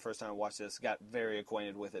immediately after the first time I watched this, got very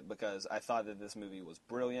acquainted with it because I thought that this movie was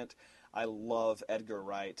brilliant. I love Edgar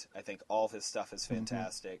Wright. I think all of his stuff is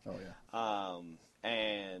fantastic. Oh yeah.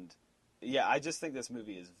 And yeah, I just think this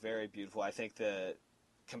movie is very beautiful. I think the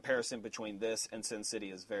comparison between this and Sin City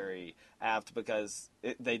is very apt because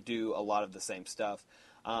they do a lot of the same stuff.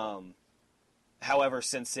 However,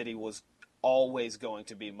 Sin City was always going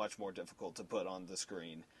to be much more difficult to put on the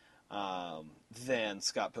screen than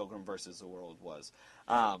Scott Pilgrim versus the World was.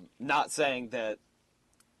 Not saying that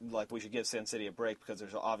we should give Sin City a break because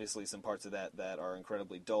there's obviously some parts of that are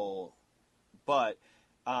incredibly dull. But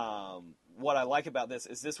what I like about this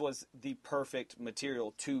was the perfect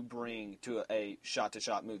material to bring to a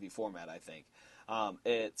shot-to-shot movie format, I think.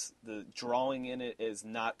 It's the drawing in it is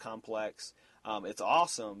not complex. It's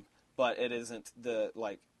awesome. But it isn't the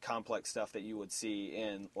complex stuff that you would see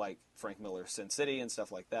in Frank Miller's Sin City and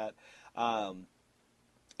stuff like that. And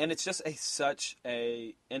it's just such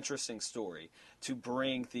a interesting story to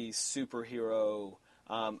bring these superhero.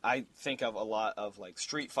 I think of a lot of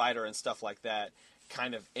Street Fighter and stuff like that,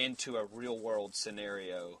 kind of into a real world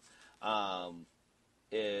scenario.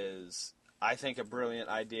 Is I think a brilliant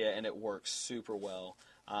idea, and it works super well.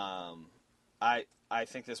 I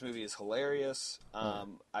think this movie is hilarious.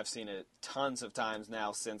 I've seen it tons of times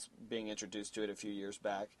now since being introduced to it a few years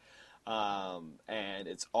back. And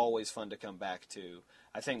it's always fun to come back to.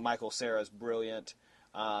 I think Michael Cera's brilliant.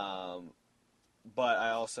 But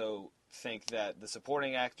I also think that the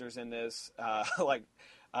supporting actors in this,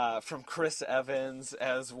 from Chris Evans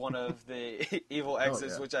as one of the evil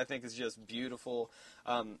exes, which I think is just beautiful.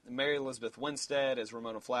 Mary Elizabeth Winstead as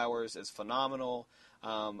Ramona Flowers is phenomenal.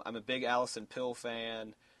 I'm a big Alison Pill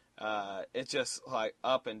fan. It's just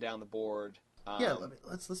up and down the board.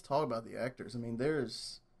 Let's talk about the actors. I mean,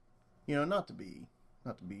 there's, not to be,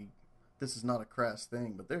 this is not a crass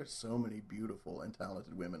thing, but there's so many beautiful and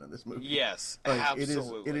talented women in this movie. Yes,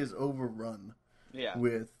 absolutely. It is overrun. Yeah.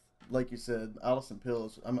 With, like you said, Alison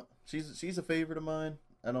Pill. She's a favorite of mine.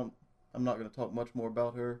 I'm not going to talk much more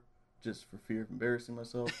about her, just for fear of embarrassing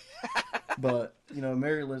myself. But,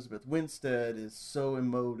 Mary Elizabeth Winstead is so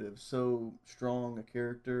emotive, so strong a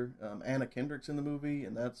character. Anna Kendrick's in the movie,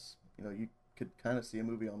 and that's, you could kind of see a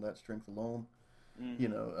movie on that strength alone.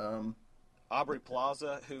 Mm-hmm. Aubrey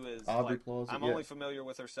Plaza, who is I'm only familiar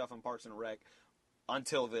with her stuff on Parks and Rec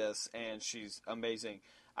until this, and she's amazing.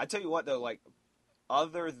 I tell you what, though,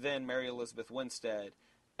 other than Mary Elizabeth Winstead,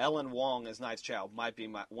 Ellen Wong as Night Chow might be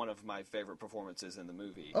one of my favorite performances in the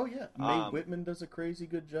movie. Oh yeah, Mae Whitman does a crazy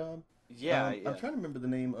good job. Yeah, I'm trying to remember the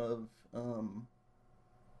name of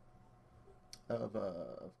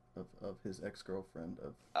his ex-girlfriend.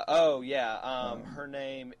 Her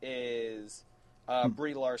name is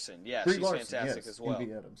Brie Larson. Yeah, Brie she's Larson, fantastic yes, as well.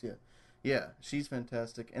 Envy Adams, yeah. Yeah, she's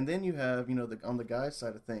fantastic. And then you have, on the guy's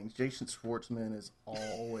side of things, Jason Schwartzman is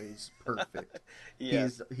always perfect.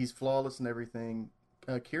 Yes. He's flawless in everything.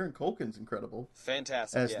 Kieran Culkin's incredible.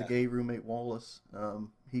 Fantastic, As the gay roommate Wallace.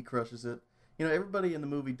 He crushes it. Everybody in the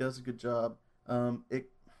movie does a good job.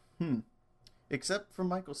 Except for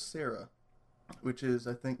Michael Cera, which is,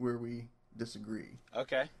 I think, where we disagree.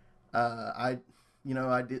 Okay. I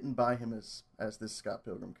didn't buy him as this Scott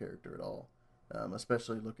Pilgrim character at all.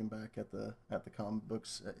 Especially looking back at the comic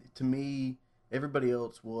books. To me, everybody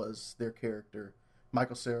else was their character.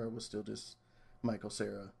 Michael Cera was still just Michael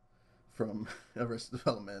Cera from Arrested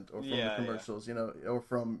Development or from the commercials, or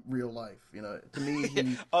from real life. To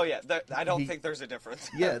me, I don't think there's a difference.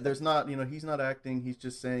 Yeah, there's not. He's not acting. He's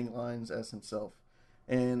just saying lines as himself.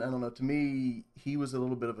 And I don't know. To me, he was a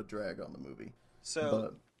little bit of a drag on the movie.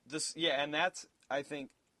 So and that's, I think,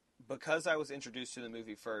 because I was introduced to the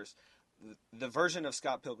movie first. The version of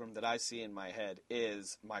Scott Pilgrim that I see in my head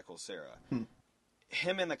is Michael Cera.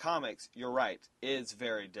 Him in the comics, you're right, is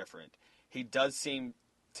very different. He does seem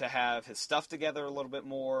to have his stuff together a little bit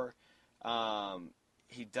more.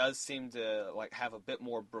 He does seem to have a bit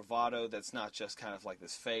more bravado that's not just kind of like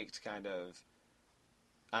this faked kind of,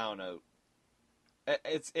 I don't know.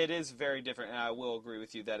 It is very different, and I will agree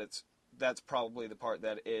with you that that's probably the part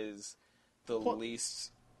that is the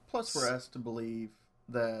least. Plus, we're asked to believe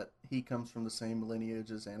that he comes from the same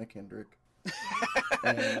lineage as Anna Kendrick,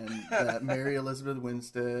 and that Mary Elizabeth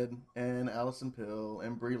Winstead and Alison Pill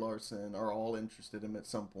and Brie Larson are all interested in him at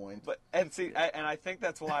some point. And I think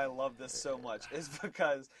that's why I love this so much, is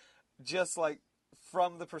because just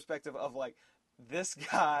from the perspective of this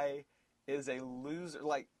guy is a loser.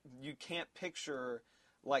 You can't picture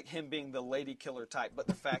him being the lady killer type, but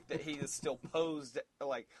the fact that he is still posed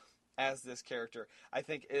as this character, I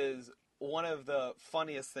think, is one of the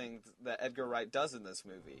funniest things that Edgar Wright does in this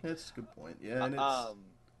movie. That's a good point. Yeah, and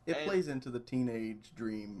it plays into the teenage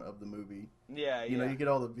dream of the movie. Yeah, you get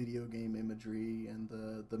all the video game imagery and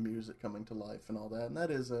the music coming to life and all that, and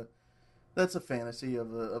that's a fantasy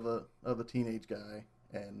of a teenage guy,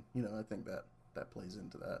 and I think that plays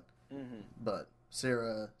into that. Mm-hmm. But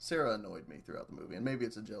Sarah annoyed me throughout the movie, and maybe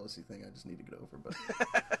it's a jealousy thing I just need to get over.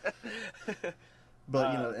 But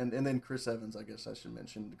but and then Chris Evans, I guess I should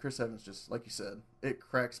mention. Chris Evans, just like you said, it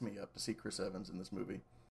cracks me up to see Chris Evans in this movie.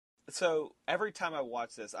 So every time I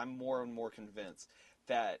watch this, I'm more and more convinced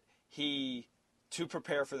that he, to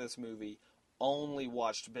prepare for this movie, only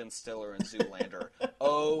watched Ben Stiller and Zoolander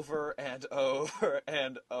over and over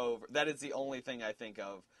and over. That is the only thing I think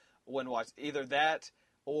of when watching either that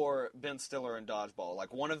or Ben Stiller and Dodgeball.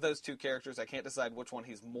 One of those two characters, I can't decide which one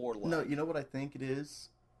he's more like. No, you know what I think it is?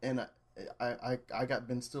 And I got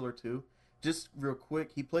Ben Stiller too. Just real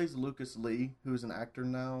quick, he plays Lucas Lee, who's an actor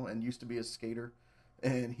now and used to be a skater,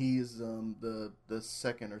 and he's the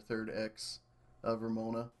second or third ex of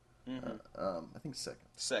Ramona. Mm-hmm. I think second.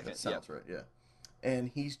 Second, that sounds right. Yeah,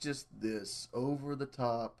 and he's just this over the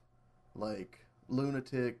top,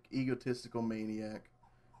 lunatic, egotistical maniac,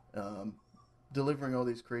 delivering all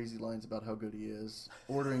these crazy lines about how good he is,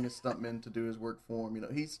 ordering a stuntman to do his work for him.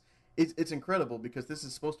 It's incredible because this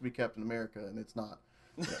is supposed to be Captain America and it's not.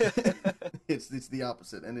 It's the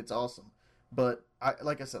opposite, and it's awesome. But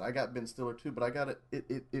like I said, I got Ben Stiller too. But I got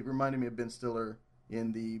it reminded me of Ben Stiller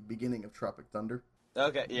in the beginning of Tropic Thunder.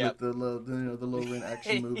 Okay, yeah. With the low rent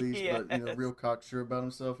action movies, yes. But real cocksure about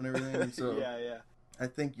himself and everything. And so yeah. I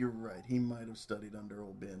think you're right. He might have studied under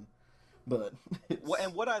old Ben. But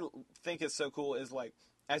and what I think is so cool is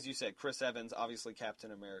as you said, Chris Evans, obviously Captain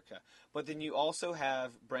America, but then you also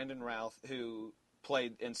have Brandon Routh, who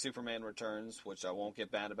played in Superman Returns, which I won't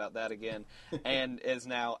get bad about that again, and is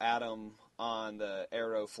now Adam on the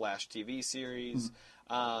Arrow Flash TV series.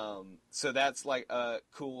 So that's a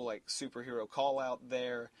cool superhero call out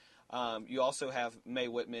there. You also have Mae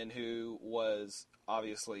Whitman, who was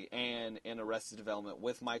obviously Anne in Arrested Development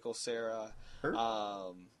with Michael Cera.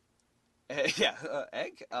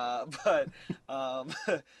 Egg.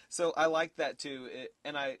 So I like that too,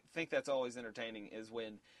 and I think that's always entertaining is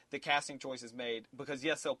when the casting choice is made, because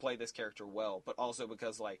yes, they'll play this character well, but also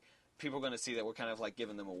because people are going to see that we're kind of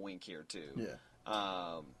giving them a wink here too. Yeah.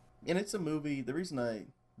 And it's a movie. The reason I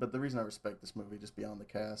respect this movie just beyond the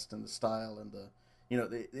cast and the style and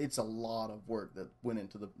it's a lot of work that went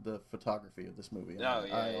into the photography of this movie. And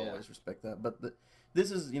I always respect that. But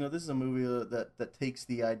this is a movie that takes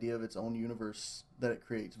the idea of its own universe that it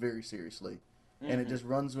creates very seriously, and it just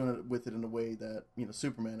runs with it in a way that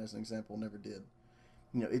Superman, as an example, never did.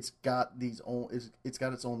 It's got it's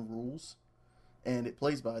got its own rules, and it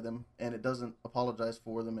plays by them, and it doesn't apologize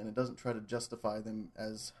for them, and it doesn't try to justify them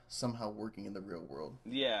as somehow working in the real world.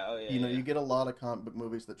 You get a lot of comic book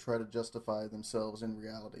movies that try to justify themselves in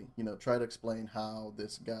reality. Try to explain how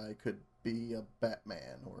this guy could be a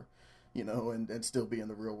Batman, or and still be in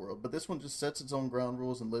the real world. But this one just sets its own ground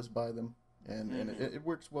rules and lives by them, and it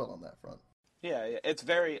works well on that front. Yeah, it's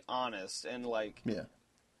very honest, and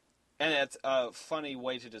and it's a funny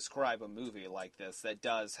way to describe a movie like this that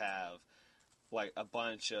does have like a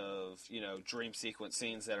bunch of dream sequence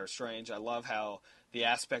scenes that are strange. I love how the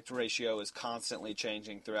aspect ratio is constantly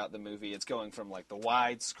changing throughout the movie. It's going from like the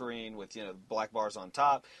wide screen with black bars on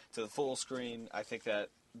top to the full screen. I think that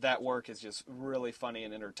work is just really funny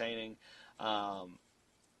and entertaining. But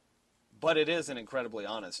it is an incredibly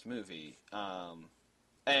honest movie.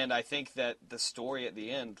 And I think that the story at the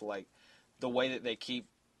end, like the way that they keep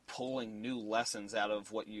pulling new lessons out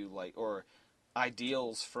of what you like, or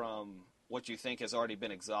ideals from what you think has already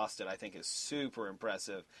been exhausted, I think is super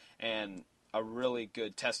impressive and a really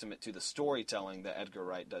good testament to the storytelling that Edgar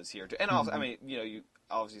Wright does here. And also, I mean, you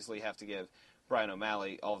obviously have to give Brian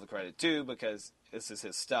O'Malley all the credit too, because this is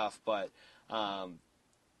his stuff, but to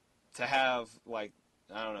have, like,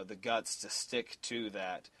 I don't know, the guts to stick to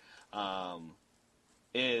that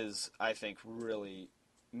is, I think, really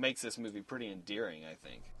makes this movie pretty endearing, I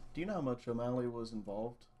think. Do you know how much O'Malley was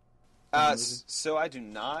involved? So I do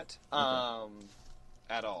not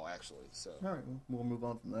at all, actually. So all right, we'll move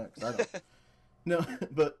on from that, 'cause I don't. No,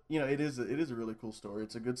 but it is a really cool story.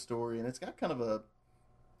 It's a good story, and it's got kind of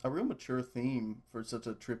a real mature theme for such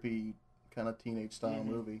a trippy kind of teenage style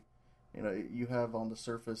movie. You have on the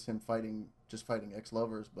surface him fighting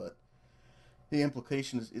ex-lovers, but the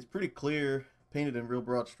implication is pretty clear, painted in real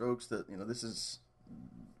broad strokes, that this is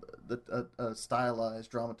a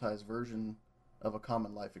stylized, dramatized version of a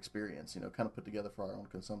common life experience, kind of put together for our own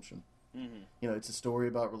consumption. It's a story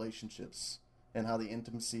about relationships and how the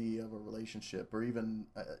intimacy of a relationship, or even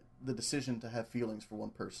the decision to have feelings for one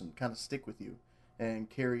person, kind of stick with you and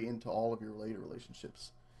carry into all of your later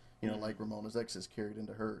relationships. Like Ramona's exes carried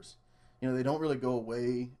into hers. They don't really go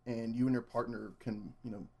away, and you and your partner can,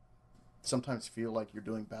 sometimes feel like you're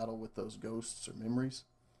doing battle with those ghosts or memories,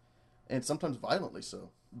 and sometimes violently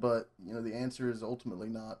so. But, the answer is ultimately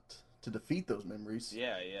not to defeat those memories.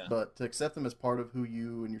 But to accept them as part of who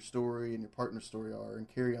you and your story and your partner's story are, and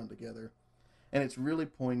carry on together. And it's really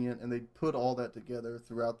poignant, and they put all that together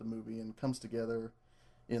throughout the movie, and comes together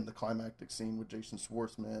in the climactic scene with Jason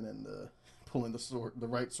Schwartzman and pulling the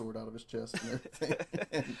right sword out of his chest and everything.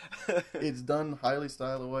 And it's done highly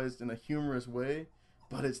stylized in a humorous way,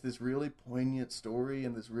 but it's this really poignant story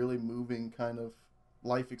and this really moving kind of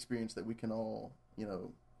life experience that we can all,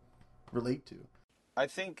 relate to. I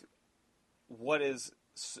think what has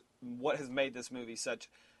made this movie such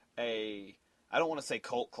a, I don't want to say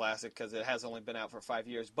cult classic, because it has only been out for 5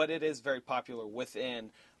 years, but it is very popular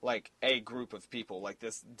within like a group of people. Like,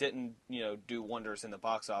 this didn't do wonders in the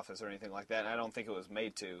box office or anything like that, and I don't think it was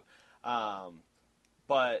made to,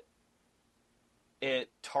 but it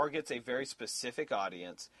targets a very specific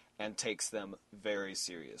audience and takes them very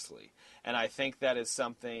seriously. And I think that is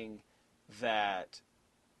something that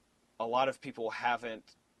a lot of people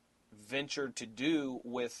haven't ventured to do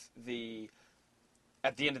with the,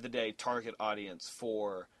 at the end of the day, target audience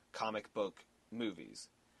for comic book movies.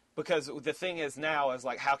 Because the thing is now is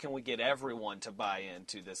like, how can we get everyone to buy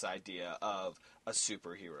into this idea of a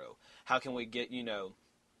superhero? How can we get,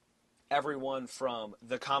 everyone from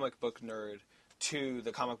the comic book nerd to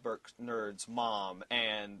the comic book nerd's mom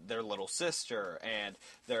and their little sister and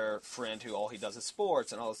their friend who all he does is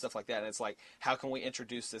sports and all this stuff like that. And it's like, how can we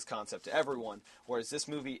introduce this concept to everyone? Whereas this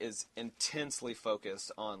movie is intensely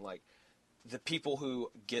focused on like the people who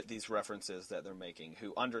get these references that they're making,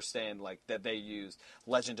 who understand like that they use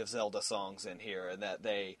Legend of Zelda songs in here, and that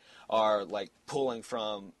they are like pulling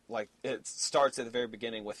from, like, it starts at the very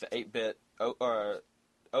beginning with the 8-bit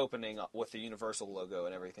opening with the Universal logo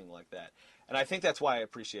and everything like that. And I think that's why I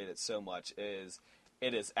appreciate it so much, is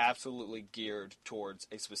it is absolutely geared towards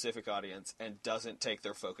a specific audience and doesn't take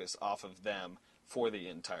their focus off of them for the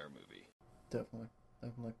entire movie.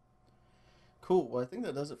 Definitely. Cool. Well, I think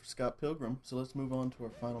that does it for Scott Pilgrim. So let's move on to our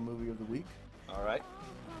final movie of the week. All right.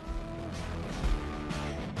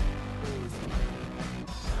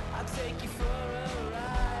 I'll take you for a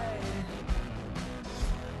ride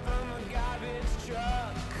from a garbage truck.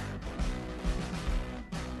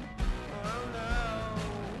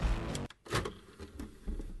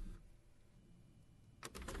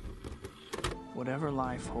 whatever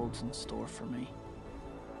life holds in store for me,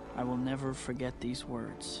 I will never forget these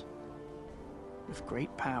words. With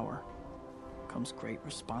great power comes great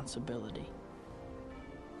responsibility.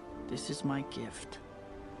 This is my gift,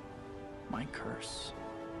 my curse.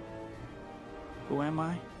 Who am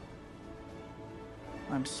I?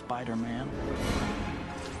 I'm Spider-Man.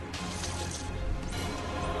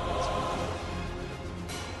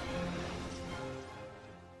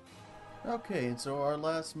 Okay, and so our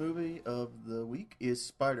last movie of the week is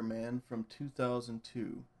Spider-Man from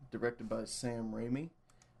 2002, directed by Sam Raimi.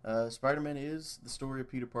 Spider-Man is the story of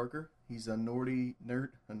Peter Parker. He's a nerdy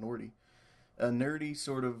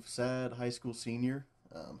sort of sad high school senior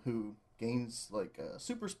who gains like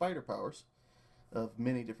super spider powers of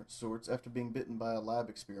many different sorts after being bitten by a lab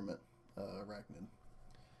experiment arachnid.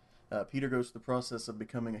 Peter goes through the process of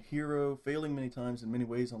becoming a hero, failing many times in many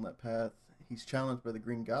ways on that path. He's challenged by the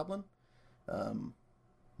Green Goblin,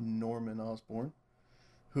 Norman Osborn,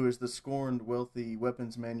 who is the scorned, wealthy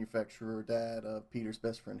weapons manufacturer dad of Peter's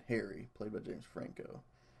best friend Harry, played by James Franco.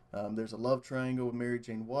 There's a love triangle with Mary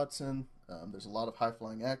Jane Watson. There's a lot of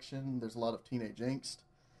high-flying action. There's a lot of teenage angst.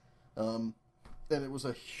 And it was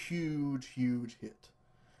a huge, huge hit.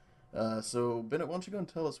 So, Bennett, why don't you go and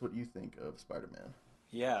tell us what you think of Spider-Man?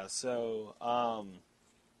 Yeah, so, a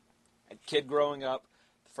kid growing up,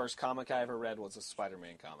 the first comic I ever read was a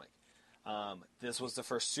Spider-Man comic. This was the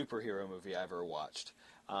first superhero movie I ever watched.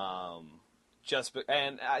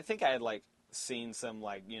 And I think I had, like, seen some,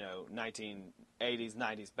 like, 1980s,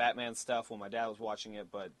 90s Batman stuff when my dad was watching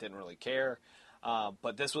it, but didn't really care.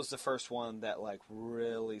 But this was the first one that, like,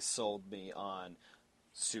 really sold me on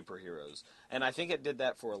superheroes. And I think it did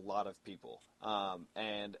that for a lot of people.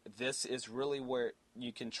 And this is really where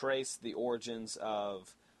you can trace the origins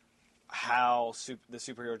of how the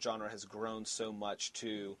superhero genre has grown so much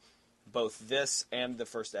to both this and the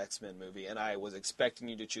first X-Men movie. And I was expecting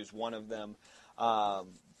you to choose one of them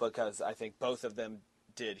because I think both of them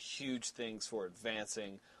did huge things for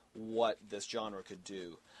advancing what this genre could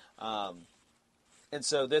do. And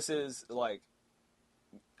so this is, like,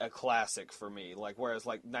 a classic for me. Like, whereas,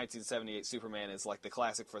 like, 1978 Superman is, like, the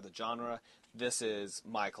classic for the genre, this is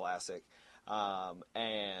my classic.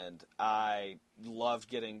 And I loved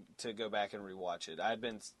getting to go back and rewatch it. I had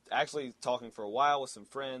been actually talking for a while with some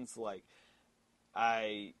friends. Like,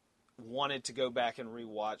 I wanted to go back and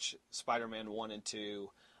rewatch Spider-Man 1 and 2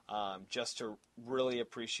 just to really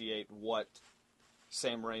appreciate what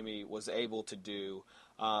Sam Raimi was able to do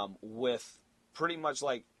with pretty much,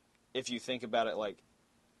 like, if you think about it, like,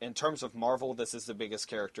 in terms of Marvel, this is the biggest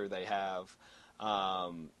character they have.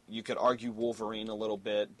 You could argue Wolverine a little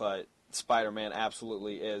bit, but Spider-Man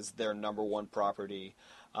absolutely is their number one property,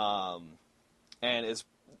 and is,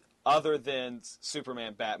 other than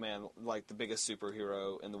Superman, Batman, like the biggest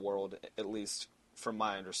superhero in the world, at least from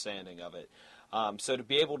my understanding of it. So to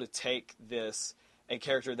be able to take this, a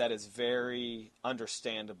character that is very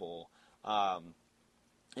understandable,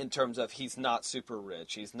 in terms of he's not super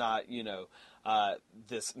rich, he's not,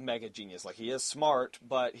 this mega genius. Like, he is smart,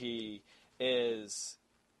 but he's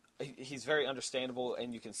very understandable,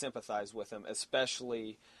 and you can sympathize with him,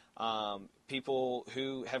 especially people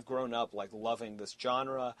who have grown up, like, loving this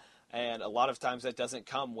genre, and a lot of times that doesn't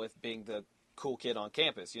come with being the cool kid on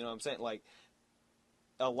campus, you know what I'm saying? Like,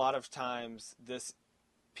 a lot of times this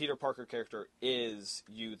Peter Parker character is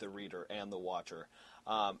you, the reader, and the watcher,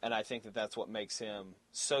 and I think that that's what makes him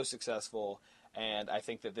so successful, and I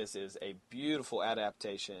think that this is a beautiful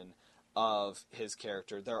adaptation of his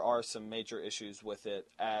character. There are some major issues with it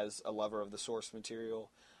as a lover of the source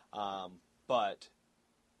material, but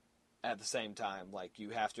at the same time, like, you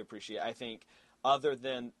have to appreciate, I think, other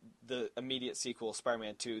than the immediate sequel,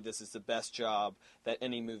 Spider-Man 2, this is the best job that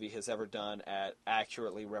any movie has ever done at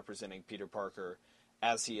accurately representing Peter Parker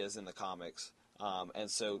as he is in the comics. And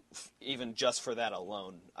so, even just for that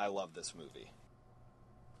alone, I love this movie.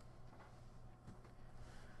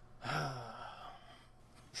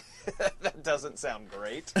 That doesn't sound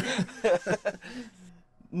great.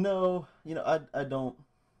 No, I don't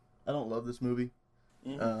love this movie.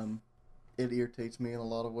 Mm-hmm. It irritates me in a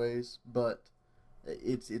lot of ways, but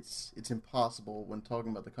it's impossible when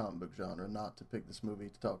talking about the comic book genre not to pick this movie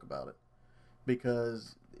to talk about it,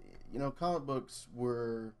 because comic book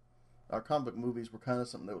movies were kind of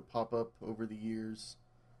something that would pop up over the years,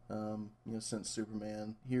 since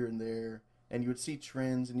Superman here and there, and you would see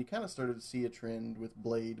trends, and you kind of started to see a trend with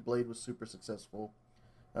Blade. Blade was super successful.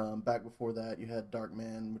 Back before that, you had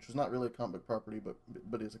Darkman, which was not really a comic book property,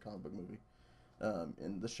 but is a comic book movie.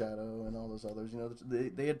 And The Shadow and all those others.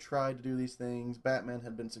 They had tried to do these things. Batman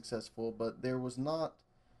had been successful, but there was not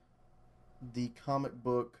the comic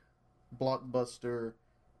book blockbuster,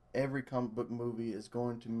 every comic book movie is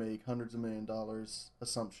going to make hundreds of $1,000,000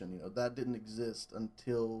 assumption. That didn't exist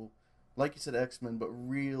until, like you said, X-Men, but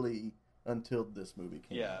really until this movie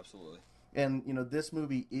came out. Yeah, absolutely. And, this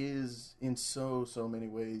movie is, in so many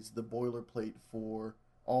ways, the boilerplate for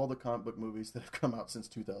all the comic book movies that have come out since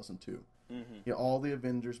 2002. Mm-hmm. All the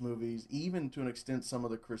Avengers movies, even to an extent some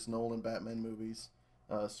of the Chris Nolan Batman movies.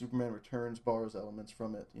 Superman Returns borrows elements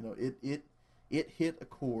from it. It hit a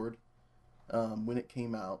chord when it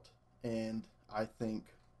came out, and I think,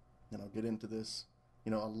 I'll get into this, a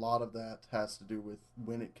lot of that has to do with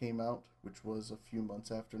when it came out, which was a few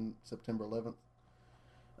months after September 11th.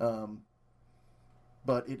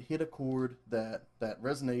 But it hit a chord that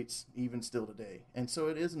resonates even still today. And so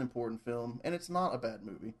it is an important film, and it's not a bad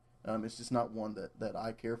movie. It's just not one that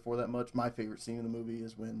I care for that much. My favorite scene in the movie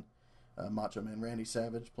is when Macho Man Randy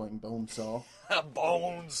Savage, playing Bonesaw,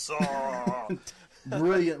 Bonesaw,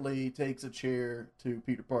 brilliantly takes a chair to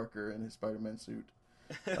Peter Parker in his Spider-Man suit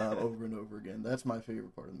over and over again. That's my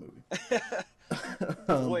favorite part of the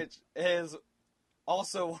movie. Which is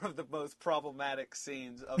also one of the most problematic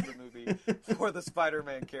scenes of the movie for the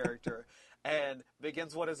Spider-Man character, and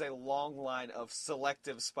begins what is a long line of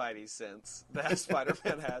selective Spidey sense that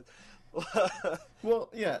Spider-Man has. Well,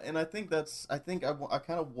 yeah, and I think I kind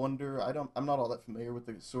of wonder. I'm not all that familiar with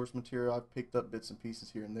the source material. I've picked up bits and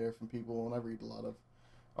pieces here and there from people, and I read a lot of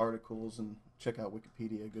articles and check out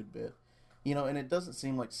Wikipedia a good bit. And it doesn't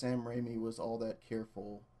seem like Sam Raimi was all that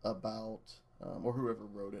careful about, or whoever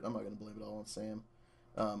wrote it. I'm not going to blame it all on Sam.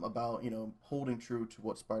 About holding true to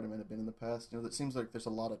what Spider-Man had been in the past. That seems like there's a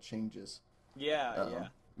lot of changes. Yeah.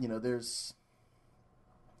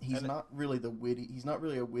 He's not really a witty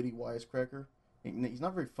wisecracker. He's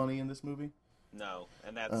not very funny in this movie. No,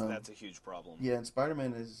 and that's a huge problem. Yeah, and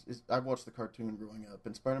Spider-Man is I watched the cartoon growing up,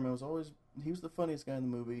 and Spider-Man was the funniest guy in the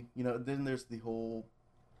movie. Then there's the whole,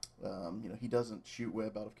 he doesn't shoot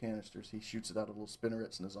web out of canisters. He shoots it out of little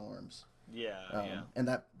spinnerets in his arms. Yeah, And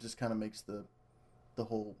that just kind of makes the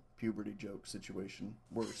whole puberty joke situation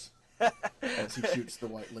worse. As he shoots the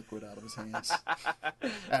white liquid out of his hands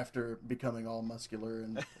after becoming all muscular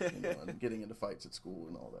and and getting into fights at school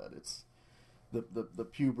and all that. It's the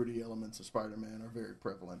puberty elements of Spider-Man are very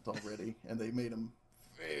prevalent already, and they made him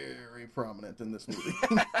very prominent in this movie.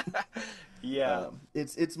 Yeah,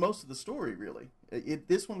 it's most of the story really.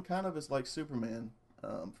 This one kind of is like Superman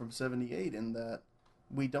from '78 in that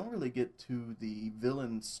we don't really get to the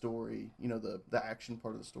villain story, the action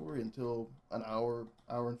part of the story, until an hour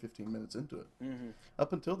and 15 minutes into it. Mm-hmm.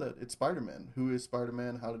 Up until that, it's Spider-Man. Who is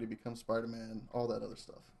Spider-Man? How did he become Spider-Man? All that other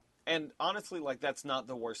stuff. And honestly, that's not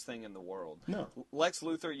the worst thing in the world. No. Lex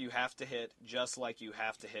Luthor you have to hit just like you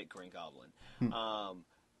have to hit Green Goblin.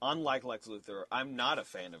 Unlike Lex Luthor, I'm not a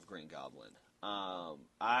fan of Green Goblin.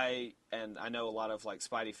 I know a lot of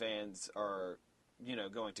Spidey fans are,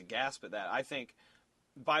 going to gasp at that. I think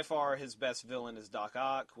by far his best villain is Doc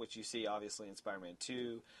Ock, which you see obviously in Spider-Man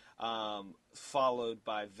 2, followed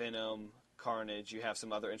by Venom, Carnage. You have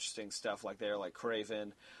some other interesting stuff like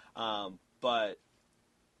Kraven, but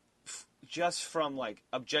just from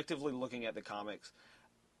objectively looking at the comics,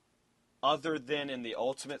 other than in the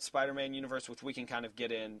Ultimate Spider-Man universe, which we can kind of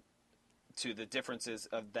get into the differences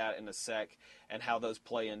of that in a sec and how those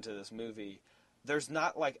play into this movie, there's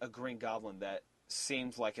not a Green Goblin that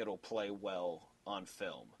seems like it'll play well on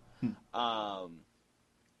film.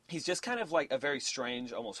 He's just kind of a very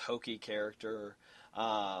strange, almost hokey character,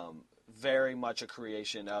 very much a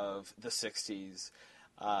creation of the 60s,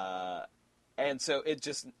 and so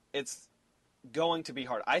it's going to be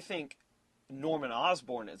hard. I think Norman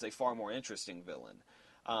Osborn is a far more interesting villain,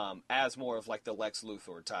 as more of the Lex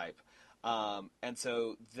Luthor type, and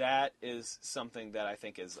so that is something that I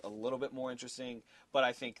think is a little bit more interesting, but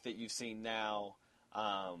I think that you've seen now,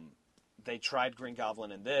 they tried Green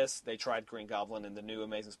Goblin in this. They tried Green Goblin in the new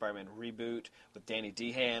Amazing Spider-Man reboot with Danny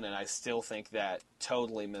Dehan, and I still think that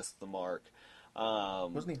totally missed the mark.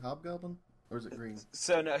 Wasn't he Hobgoblin? Or is it Green?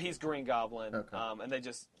 So, no, he's Green Goblin, okay. And they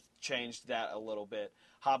just changed that a little bit.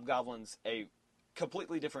 Hobgoblin's a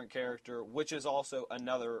completely different character, which is also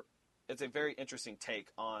it's a very interesting take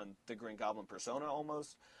on the Green Goblin persona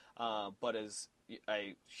almost, but is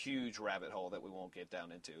a huge rabbit hole that we won't get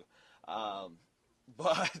down into.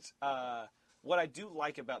 But what I do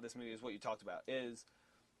like about this movie is what you talked about, is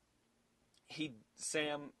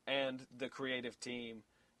Sam and the creative team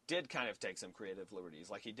did kind of take some creative liberties.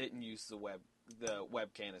 He didn't use the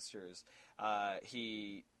web canisters.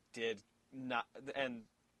 He did not, and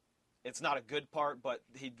it's not a good part, but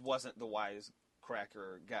he wasn't the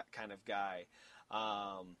wisecracker kind of guy.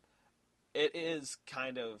 it is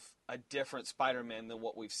kind of a different Spider-Man than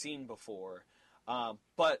what we've seen before.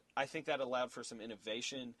 But I think that allowed for some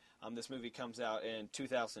innovation. This movie comes out in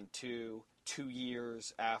 2002, 2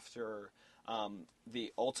 years after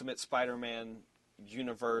the Ultimate Spider-Man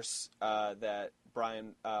universe that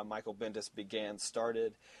Brian Michael Bendis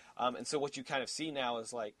started. And so what you kind of see now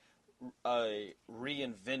is like a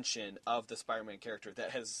reinvention of the Spider-Man character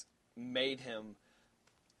that has made him,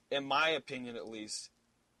 in my opinion at least,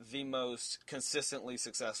 the most consistently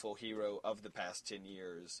successful hero of the past 10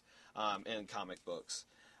 years in comic books.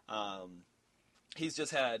 He's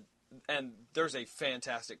just had, and there's a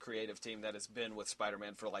fantastic creative team that has been with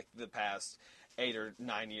Spider-Man for like the past 8 or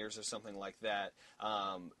 9 years or something like that,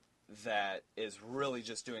 that is really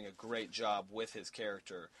just doing a great job with his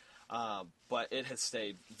character. But it has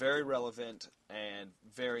stayed very relevant and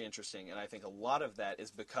very interesting, and I think a lot of that is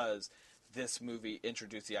because this movie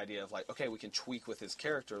introduced the idea of like, okay, we can tweak with his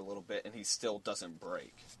character a little bit, and he still doesn't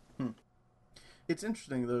break. It's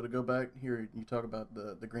interesting, though, to go back here. You talk about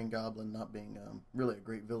the Green Goblin not being really a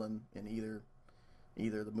great villain in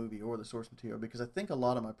either the movie or the source material, because I think a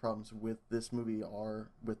lot of my problems with this movie are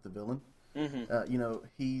with the villain. Mm-hmm. You know,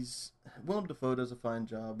 Willem Dafoe does a fine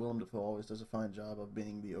job. Willem Dafoe always does a fine job of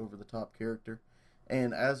being the over-the-top character.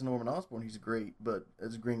 And as Norman Osborn, he's great, but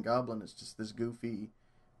as Green Goblin, it's just this goofy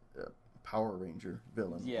Power Ranger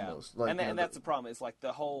villain. Yeah, almost. Like, and that's the problem. Is like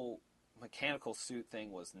the whole mechanical suit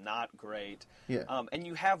thing was not great. Yeah. And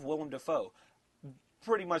you have Willem Dafoe,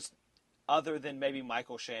 pretty much, other than maybe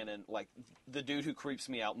Michael Shannon, like the dude who creeps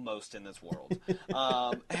me out most in this world.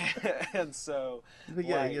 And so, but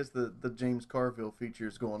yeah, like, he has the James Carville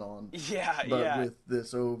features going on. Yeah, but yeah. with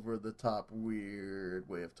this over the top weird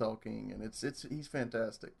way of talking, and he's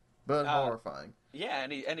fantastic, but horrifying. Yeah,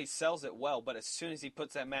 and he sells it well. But as soon as he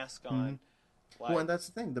puts that mask on, Mm-hmm. like, Well, and that's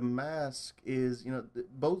the thing. The mask is,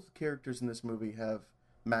 both characters in this movie have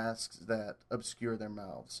masks that obscure their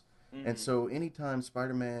mouths. mm-hmm. And so anytime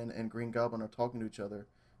Spider-Man and Green Goblin are talking to each other,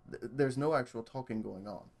 there's no actual talking going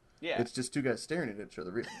on. Yeah. It's just two guys staring at each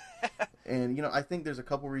other, really. And, I think there's a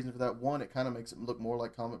couple reasons for that. One, it kind of makes it look more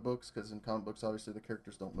like comic books, because in comic books, obviously, the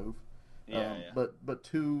characters don't move. Yeah, But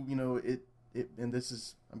two, it and this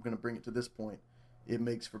is, I'm going to bring it to this point, it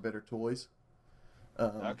makes for better toys.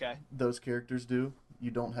 Okay. Those characters do.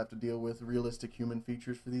 You don't have to deal with realistic human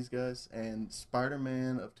features for these guys. And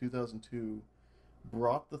Spider-Man of 2002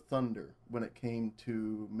 brought the thunder when it came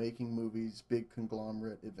to making movies, big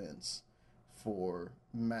conglomerate events for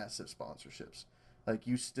massive sponsorships. Like,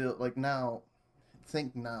 you still, like, now,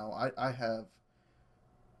 I have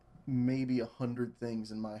maybe 100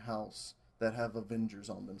 things in my house that have Avengers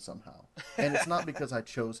on them somehow. And it's not because I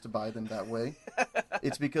chose to buy them that way.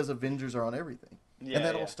 It's because Avengers are on everything. Yeah, and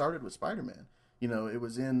that all started with Spider-Man. It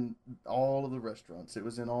was in all of the restaurants. It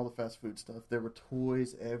was in all the fast food stuff. There were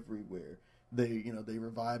toys everywhere. They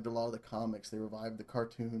revived a lot of the comics. They revived the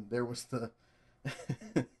cartoon. There was the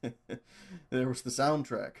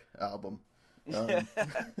soundtrack album,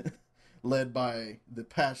 led by the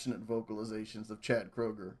passionate vocalizations of Chad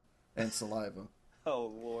Kroeger and Saliva. Oh,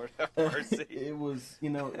 Lord have mercy. It was,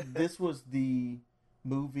 this was the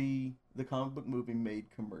comic book movie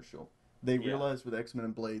made commercial. They realized with X-Men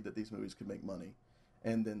and Blade that these movies could make money,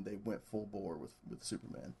 and then they went full bore with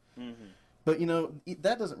Superman. Mm-hmm. But,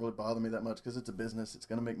 that doesn't really bother me that much, because it's a business. It's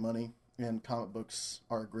going to make money, and comic books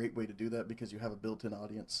are a great way to do that because you have a built-in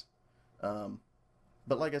audience.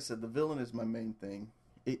 But like I said, the villain is my main thing.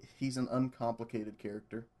 He's an uncomplicated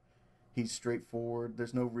character. He's straightforward.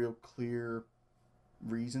 There's no real clear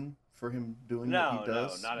reason for him doing what he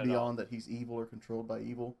does, not at beyond all. that he's evil or controlled by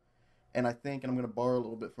evil. And I think, and I'm going to borrow a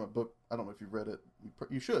little bit from a book, I don't know if you've read it.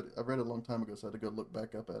 You should. I read it a long time ago, so I had to go look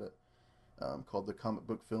back up at it, called The Comic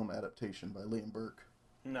Book Film Adaptation by Liam Burke.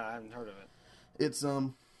 No, I haven't heard of it. It's,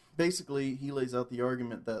 basically, he lays out the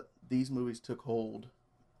argument that these movies took hold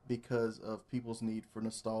because of people's need for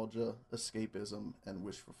nostalgia, escapism, and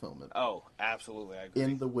wish fulfillment. Oh, absolutely, I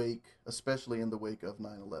agree. Especially in the wake of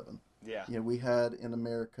 9/11. Yeah. We had in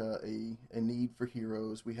America a need for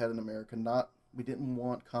heroes. We had in America we didn't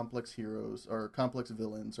want complex heroes or complex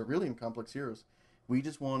villains or really even complex heroes. We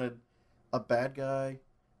just wanted a bad guy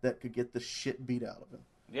that could get the shit beat out of him.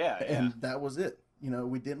 Yeah, And that was it.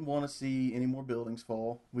 We didn't want to see any more buildings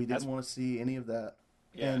fall. We didn't want to see any of that.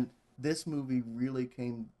 Yeah. And this movie really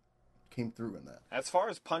came through in that. As far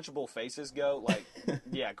as punchable faces go, like,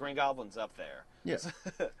 yeah, Green Goblin's up there. Yeah.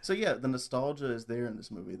 So yeah, the nostalgia is there in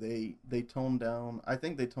this movie. They toned down. I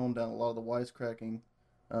think they toned down a lot of the wisecracking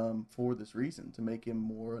for this reason, to make him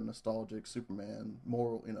more a nostalgic Superman,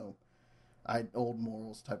 moral, old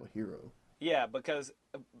morals type of hero. Yeah, because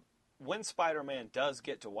when Spider-Man does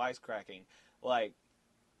get to wisecracking, like,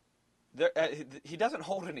 he doesn't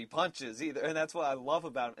hold any punches either, and that's what I love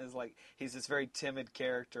about him. Is like he's this very timid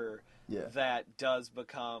character that does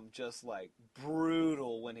become just like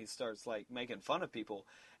brutal when he starts like making fun of people,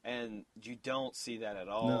 and you don't see that at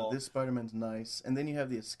all. No, this Spider-Man's nice, and then you have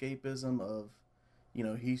the escapism of,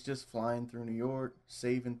 he's just flying through New York,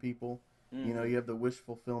 saving people. Mm-hmm. You have the wish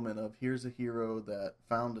fulfillment of here's a hero that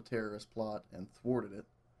found a terrorist plot and thwarted it.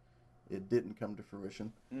 It didn't come to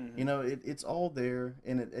fruition. Mm-hmm. It's all there,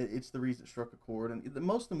 and it's the reason it struck a chord. And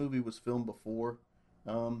most of the movie was filmed before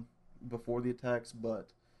the attacks, but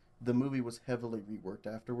the movie was heavily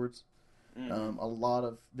reworked afterwards. Mm-hmm. A lot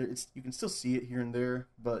of you can still see it here and there,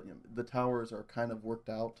 but the towers are kind of worked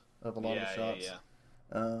out of a lot of the shots.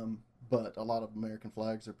 But a lot of American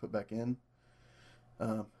flags are put back in.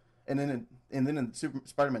 And then in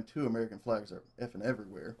Spider-Man 2, American flags are effing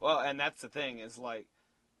everywhere. Well, and that's the thing is like,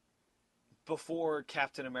 before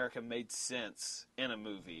Captain America made sense in a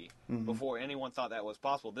movie, mm-hmm. before anyone thought that was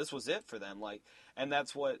possible, this was it for them. Like, and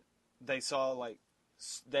that's what they saw. Like,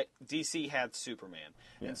 that DC had Superman,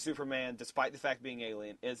 and Superman, despite the fact being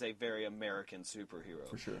alien, is a very American superhero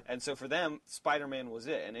for sure. And so for them, Spider-Man was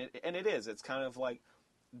it, and it is. It's kind of like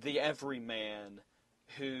the everyman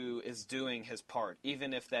who is doing his part,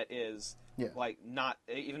 even if that is like not,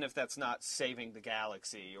 even if that's not saving the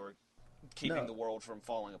galaxy or keeping the world from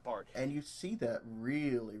falling apart. And you see that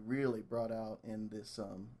really, really brought out in this.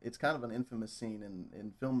 It's kind of an infamous scene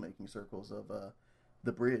in filmmaking circles of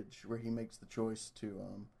the bridge where he makes the choice to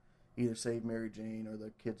either save Mary Jane or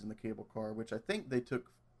the kids in the cable car, which I think they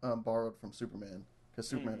took borrowed from Superman, because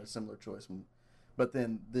Superman had a similar choice. But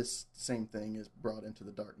then this same thing is brought into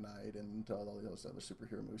The Dark Knight and into all those other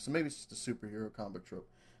superhero movies. So maybe it's just a superhero comic trope.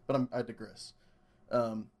 But I digress.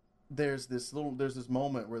 There's this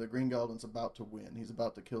moment where the Green Goblin's about to win. He's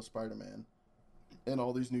about to kill Spider-Man, and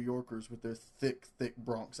all these New Yorkers with their thick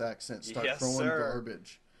Bronx accents start throwing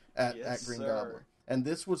garbage at Green Goblin. And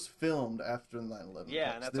this was filmed after the 9/11.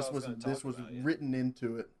 Yeah, and that's this what I was going to talk this was about, written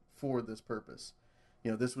into it for this purpose.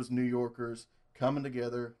 This was New Yorkers coming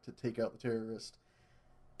together to take out the terrorist.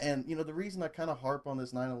 And the reason I kind of harp on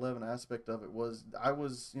this 9/11 aspect of it was I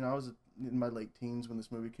was in my late teens when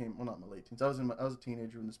this movie came. Well, not my late teens. I was a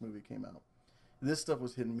teenager when this movie came out. This stuff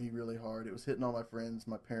was hitting me really hard. It was hitting all my friends,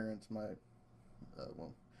 my parents, my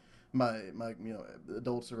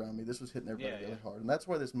adults around me. This was hitting everybody really hard, and that's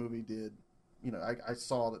why this movie did. I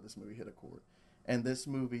saw that this movie hit a chord, and this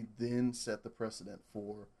movie then set the precedent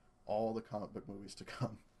for all the comic book movies to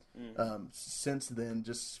come. Mm-hmm. Since then,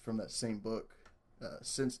 just from that same book,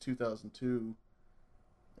 since 2002.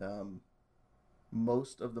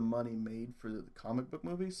 Most of the money made for the comic book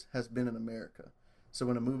movies has been in America. So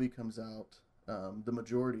when a movie comes out, the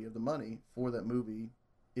majority of the money for that movie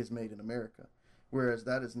is made in America. Whereas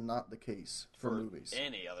that is not the case for movies.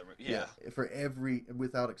 Any other movie. Yeah. For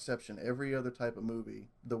without exception, every other type of movie,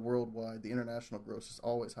 the worldwide, the international gross is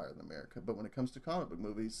always higher than America. But when it comes to comic book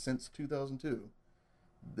movies, since 2002,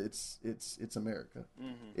 it's America.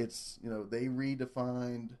 Mm-hmm. It's, they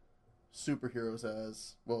redefined superheroes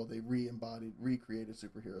as, well, they recreated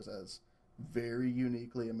superheroes as very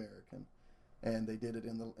uniquely American, and they did it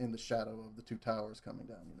in the shadow of the two towers coming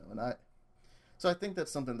down, and I think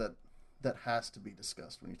that's something that has to be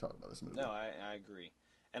discussed when you talk about this movie. No, I agree,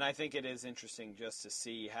 and I think it is interesting just to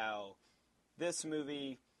see how this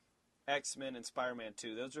movie, X-Men, and Spider-Man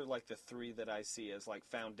 2, those are like the three that I see as like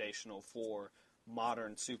foundational for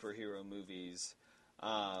modern superhero movies.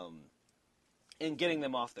 And getting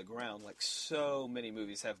them off the ground, like so many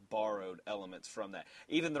movies have borrowed elements from that.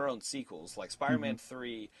 Even their own sequels, like Spider-Man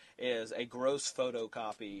 3 is a gross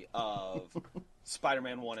photocopy of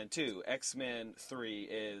Spider-Man 1 and 2. X-Men 3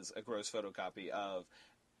 is a gross photocopy of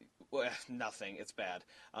nothing. It's bad.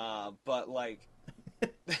 But like,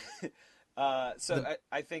 I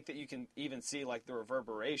think that you can even see like the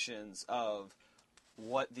reverberations of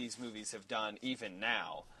what these movies have done even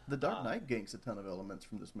now. The Dark Knight ganks a ton of elements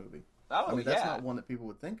from this movie. Oh, that's not one that people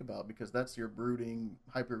would think about because that's your brooding,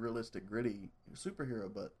 hyper-realistic, gritty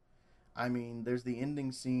superhero. But, there's the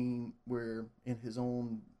ending scene where, in his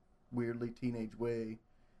own weirdly teenage way,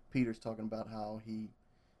 Peter's talking about how he,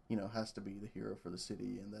 has to be the hero for the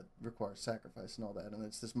city and that requires sacrifice and all that. And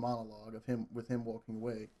it's this monologue of him walking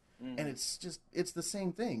away. Mm-hmm. And it's the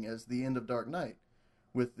same thing as the end of Dark Knight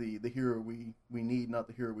with the hero we need, not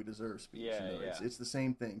the hero we deserve speech. It's the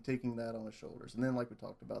same thing, taking that on his shoulders. And then, like we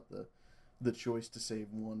talked about, the choice to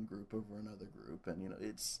save one group over another group, and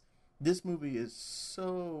this movie is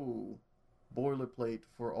so boilerplate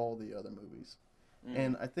for all the other movies.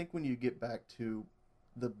 And I think when you get back to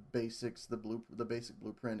the basics, the basic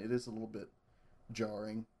blueprint, it is a little bit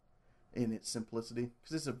jarring in its simplicity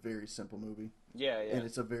because it's a very simple movie. Yeah. And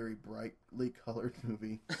it's a very brightly colored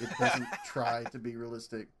movie. It doesn't try to be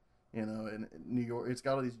realistic, in New York. It's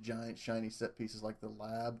got all these giant shiny set pieces like the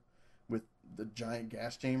lab with the giant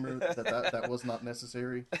gas chamber that was not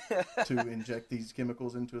necessary to inject these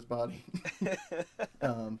chemicals into his body.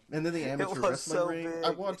 And then the amateur wrestling ring. big. I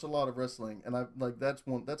watch a lot of wrestling, and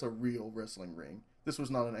that's a real wrestling ring. This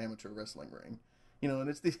was not an amateur wrestling ring. And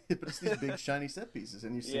it's these big shiny set pieces,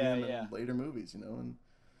 and you see them in later movies, and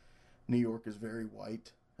New York is very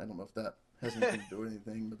white. I don't know if that has anything to do with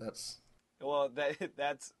anything, but that's... Well,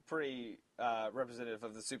 that's pretty representative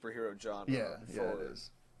of the superhero genre. Yeah, it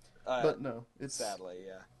is. But no, it's... Sadly,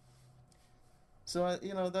 yeah. So,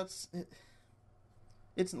 that's...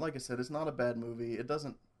 It's, like I said, it's not a bad movie. It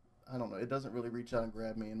doesn't... I don't know. It doesn't really reach out and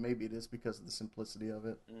grab me, and maybe it is because of the simplicity of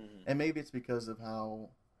it. Mm-hmm. And maybe it's because of how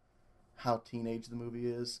teenage the movie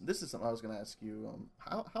is. This is something I was going to ask you.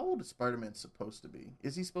 How old is Spider-Man supposed to be?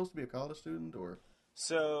 Is he supposed to be a college student, or...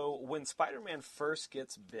 So, when Spider-Man first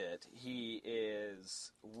gets bit, he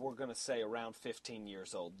is, we're going to say, around 15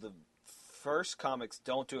 years old. The first comics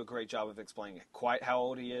don't do a great job of explaining quite how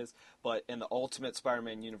old he is, but in the Ultimate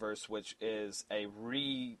Spider-Man universe, which is a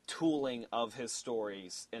retooling of his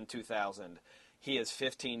stories in 2000, he is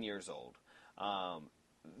 15 years old.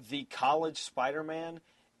 The college Spider-Man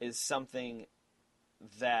is something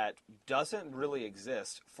that doesn't really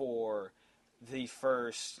exist for the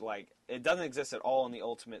first, it doesn't exist at all in the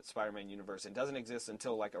Ultimate Spider-Man universe. It doesn't exist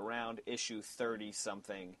until, around issue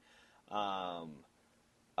 30-something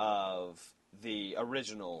of the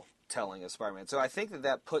original telling of Spider-Man. So I think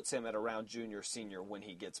that puts him at around junior, senior when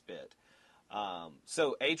he gets bit.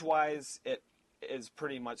 So age-wise, it is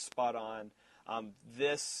pretty much spot on.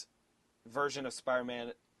 This version of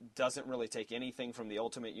Spider-Man doesn't really take anything from the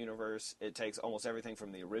Ultimate Universe. It takes almost everything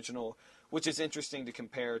from the original, which is interesting to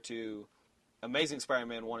compare to Amazing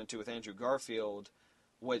Spider-Man 1 and 2 with Andrew Garfield,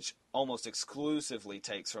 which almost exclusively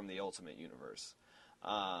takes from the Ultimate Universe.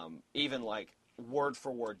 Even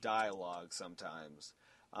word-for-word dialogue sometimes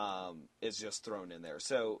is just thrown in there.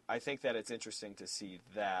 So I think that it's interesting to see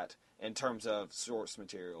that in terms of source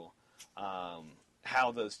material,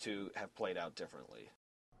 how those two have played out differently.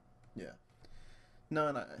 Yeah. No,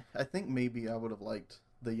 and I think maybe I would have liked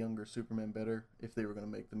the younger Superman better if they were going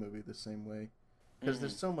to make the movie the same way. Because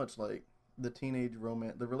there's so much, the teenage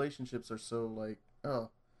romance, the relationships are so,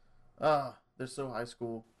 they're so high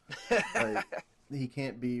school. He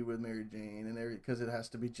can't be with Mary Jane, and because it has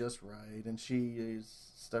to be just right, and she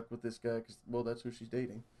is stuck with this guy because, well, that's who she's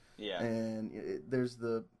dating. Yeah. And there's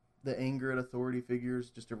the anger at authority figures,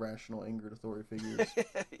 just irrational anger at authority figures.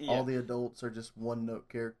 Yeah. All the adults are just one-note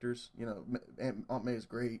characters. Aunt May is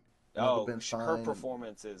great. Oh, her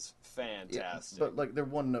performance is fantastic. Yeah, but they're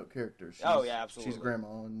one-note characters. Yeah, absolutely. She's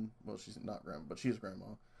grandma, and she's not grandma, but she's grandma.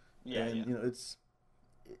 Yeah, and it's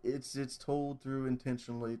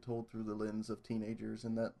intentionally told through the lens of teenagers,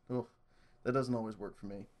 and that doesn't always work for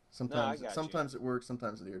me. Sometimes it works,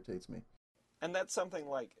 sometimes it irritates me. And that's something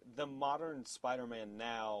the modern Spider-Man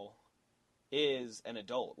now is an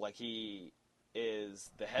adult. He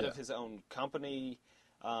is the head of his own company.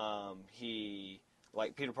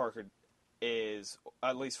 Peter Parker is,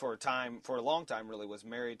 at least for a long time really, was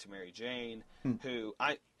married to Mary Jane, who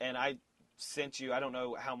I sent you, I don't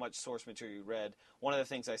know how much source material you read. One of the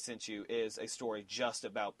things I sent you is a story just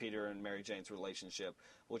about Peter and Mary Jane's relationship,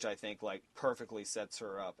 which I think perfectly sets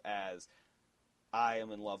her up as, I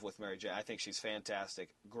am in love with Mary Jane. I think she's fantastic.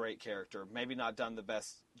 Great character. Maybe not done the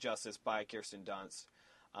best justice by Kirsten Dunst.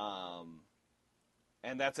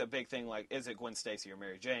 And that's a big thing, is it Gwen Stacy or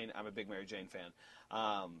Mary Jane? I'm a big Mary Jane fan.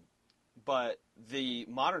 But the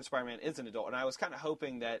modern Spider-Man is an adult, and I was kind of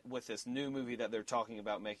hoping that with this new movie that they're talking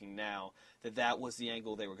about making now, that was the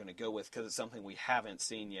angle they were going to go with, because it's something we haven't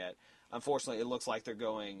seen yet. Unfortunately, it looks like they're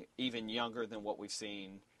going even younger than what we've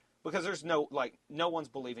seen, because there's no one's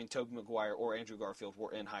believing Tobey Maguire or Andrew Garfield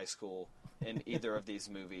were in high school in either of these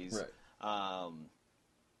movies.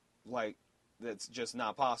 Right. That's just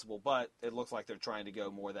not possible, but it looks like they're trying to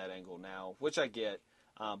go more that angle now, which I get.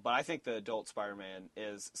 But I think the adult Spider-Man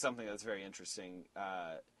is something that's very interesting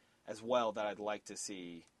as well, that I'd like to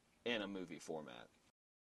see in a movie format.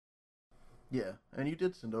 Yeah, and you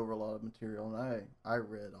did send over a lot of material, and I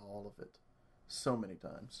read all of it so many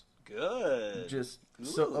times. Good. Just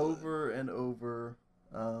so over and over.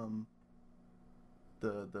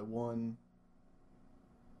 The one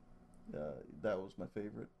that was my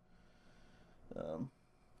favorite.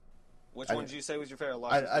 Which one did you say was your favorite?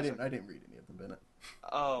 I didn't read any of them, Bennett.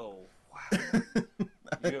 Oh, wow.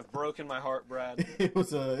 You have broken my heart, Brad.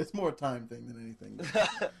 It's more a time thing than anything.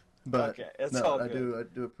 But Okay, it's no, all I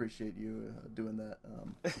good. do appreciate you doing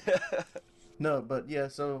that. No, but yeah,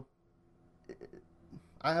 so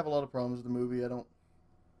I have a lot of problems with the movie.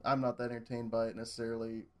 I'm not that entertained by it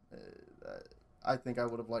necessarily. I think I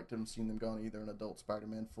would have liked to have seen them gone either an adult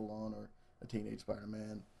Spider-Man full on or a teenage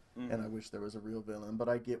Spider-Man, and I wish there was a real villain. But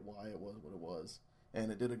I get why it was what it was,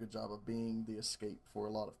 and it did a good job of being the escape for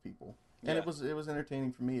a lot of people. And Yeah. it was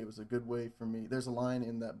entertaining for me. It was a good way for me. There's a line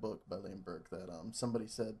in that book by Liam Burke that somebody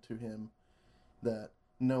said to him that,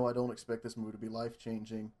 no, I don't expect this movie to be life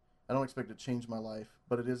changing. I don't expect it to change my life,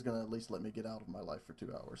 but it is going to at least let me get out of my life for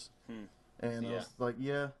 2 hours. And I Yeah. was like,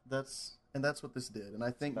 yeah, that's what this did. And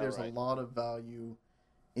I think about there's right. a lot of value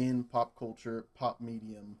in pop culture, pop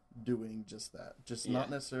medium, doing just that. Just not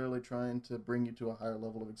Yeah. necessarily trying to bring you to a higher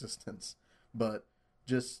level of existence, but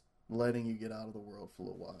just letting you get out of the world for a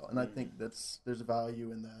little while. And I think there's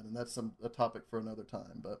value in that, and that's a topic for another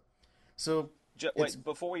time. But so Wait,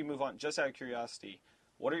 before we move on, just out of curiosity,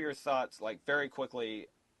 what are your thoughts, like, very quickly,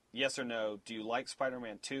 yes or no, do you like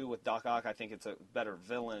Spider-Man 2 with Doc Ock? I think it's a better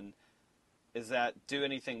villain. Is that do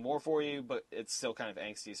anything more for you? But it's still kind of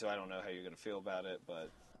angsty, so I don't know how you're going to feel about it.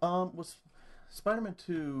 But was Spider-Man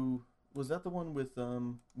 2, was that the one with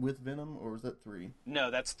Venom, or was that 3?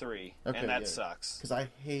 no, that's 3, Okay, and that yeah. sucks. Because I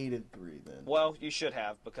hated 3 then. Well, you should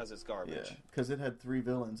have, because it's garbage. Yeah, because it had 3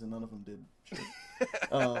 villains and none of them did shit.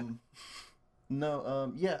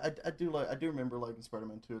 Yeah, I do remember liking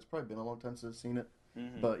Spider-Man 2. It's probably been a long time since I've seen it,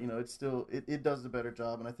 but it's still it does a better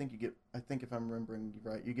job, and I think if I'm remembering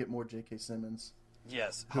right, you get more J.K. Simmons.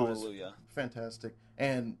 Yes, who is hallelujah. fantastic,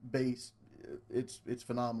 and it's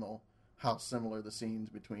phenomenal how similar the scenes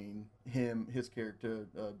between his character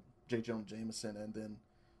J. Jonah Jameson and then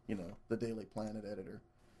the Daily Planet editor.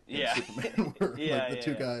 Yeah. Superman were Yeah, like the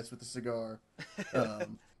two yeah. guys with the cigar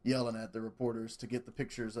yelling at the reporters to get the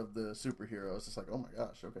pictures of the superheroes. It's like, oh my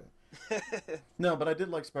gosh, okay. No, but I did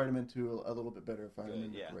like Spider-Man 2 a little bit better if I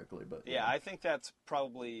remember yeah. correctly. But Yeah, I think that's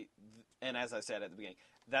probably, and as I said at the beginning,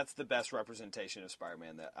 that's the best representation of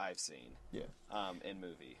Spider-Man that I've seen. Yeah. In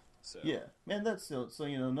movie. So Yeah, man, that's so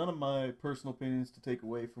none of my personal opinions to take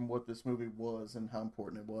away from what this movie was and how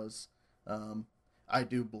important it was. I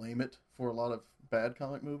do blame it for a lot of bad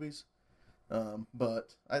comic movies,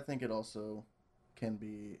 but I think it also can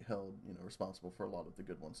be held, responsible for a lot of the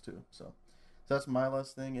good ones too. So that's my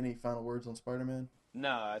last thing. Any final words on Spider-Man?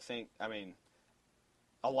 No, I mean,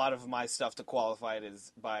 a lot of my stuff to qualify it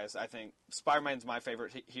is biased. I think Spider-Man's my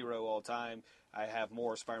favorite hero of all time. I have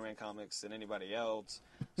more Spider-Man comics than anybody else.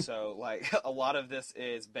 So, like, a lot of this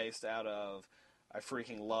is based out of I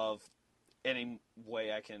freaking love any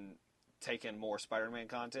way I can take in more Spider-Man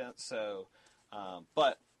content. So,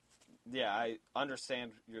 but, yeah, I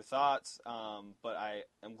understand your thoughts, but I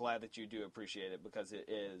am glad that you do appreciate it because it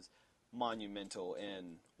is monumental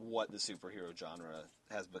in what the superhero genre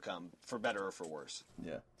has become, for better or for worse.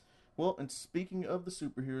 Yeah. Well, and speaking of the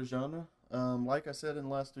superhero genre, like I said in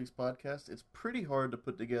last week's podcast, it's pretty hard to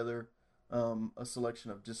put together a selection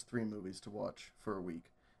of just 3 movies to watch for a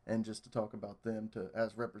week and just to talk about them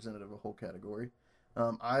as representative of a whole category.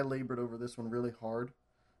 I labored over this one really hard.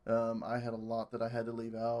 I had a lot that I had to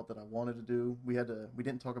leave out that I wanted to do. We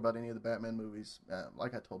didn't talk about any of the Batman movies.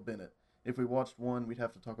 Like I told Bennett, if we watched one, we'd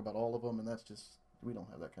have to talk about all of them, and that's just, we don't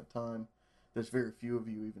have that kind of time. There's very few of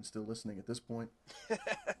you even still listening at this point.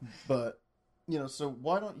 But, so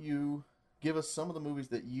why don't you give us some of the movies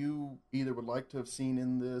that you either would like to have seen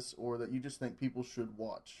in this or that you just think people should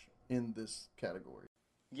watch in this category?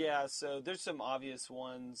 Yeah, so there's some obvious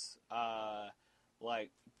ones,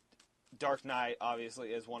 like Dark Knight obviously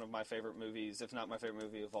is one of my favorite movies, if not my favorite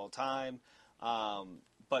movie of all time.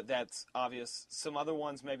 But that's obvious. Some other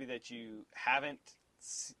ones maybe that you haven't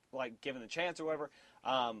given the chance or whatever.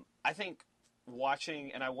 I think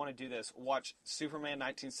watching, and I want to do this, watch Superman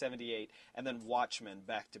 1978 and then Watchmen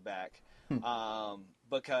back to back.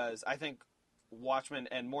 Because I think Watchmen,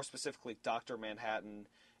 and more specifically Dr. Manhattan,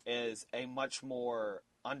 is a much more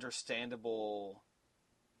understandable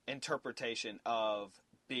interpretation of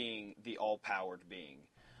being the all-powered being.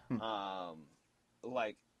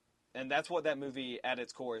 And that's what that movie at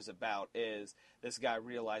its core is about, is this guy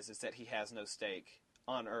realizes that he has no stake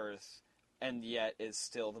on Earth and yet is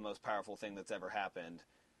still the most powerful thing that's ever happened.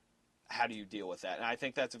 How do you deal with that? And I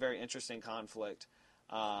think that's a very interesting conflict.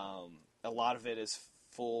 A lot of it is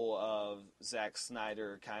full of Zack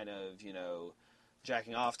Snyder kind of,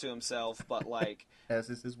 jacking off to himself, but as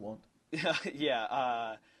is his wont.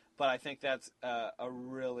 Yeah, but I think that's a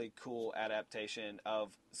really cool adaptation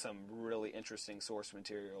of some really interesting source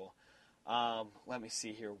material. Let me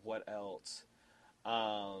see here. What else?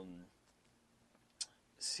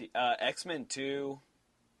 X-Men 2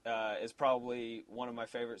 is probably one of my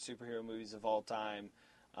favorite superhero movies of all time.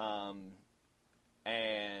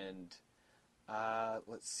 And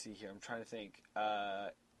let's see here. I'm trying to think.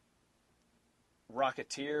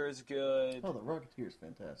 Rocketeer is good. Oh, the Rocketeer is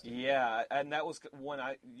fantastic. Yeah, and that was when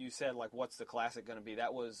you said, like, what's the classic going to be?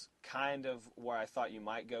 That was kind of where I thought you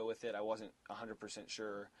might go with it. I wasn't 100%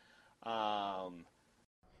 sure.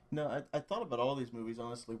 No, I thought about all these movies,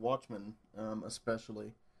 honestly, Watchmen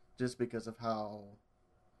especially, just because of how,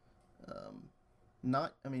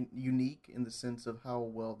 unique in the sense of how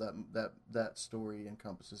well that story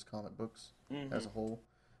encompasses comic books as a whole.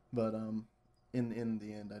 But in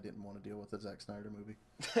the end, I didn't want to deal with a Zack Snyder movie.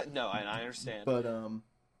 No, I understand. But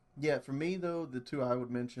yeah, for me though, the two I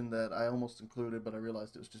would mention that I almost included, but I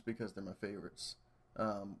realized it was just because they're my favorites,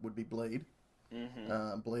 would be Blade.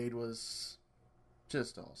 Blade was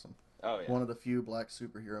just awesome. Oh yeah, one of the few black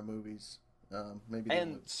superhero movies. Maybe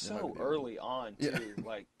and so early on too. Yeah.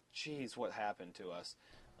 Like, geez, what happened to us?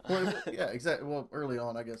 Well, yeah, exactly. Well, early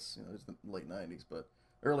on, I guess it was the late '90s, but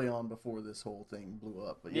early on before this whole thing blew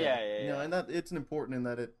up. But yeah. And that it's important in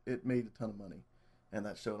that it made a ton of money, and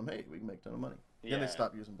that showed them, hey, we can make a ton of money. Yeah. Then they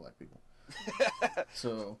stopped using black people.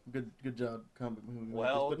 So good job, comic movie.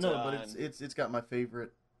 Well but done. No, but it's got my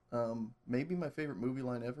favorite, maybe my favorite movie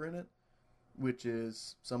line ever in it, which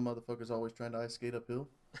is some motherfuckers always trying to ice skate uphill.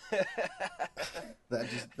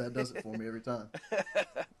 that does it for me every time.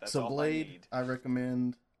 So Blade, I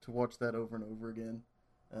recommend to watch that over and over again.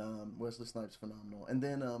 Wesley Snipes phenomenal, and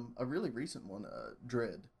then a really recent one,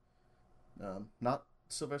 Dredd. Not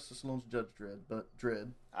Sylvester Stallone's Judge Dredd, but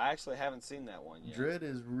Dredd. I actually haven't seen that one yet. Dredd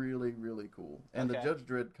is really, really cool, and the Judge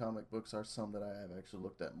Dredd comic books are some that I have actually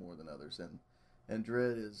looked at more than others, and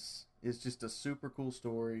Dredd is just a super cool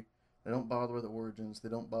story. They don't bother with origins. They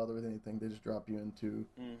don't bother with anything. They just drop you into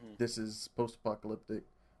this is post-apocalyptic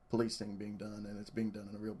policing being done, and it's being done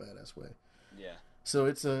in a real badass way. Yeah. So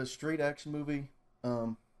it's a straight action movie,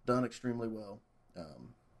 done extremely well.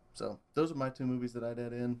 So those are my two movies that I'd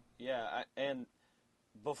add in. Yeah, and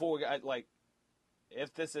before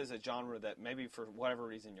if this is a genre that maybe for whatever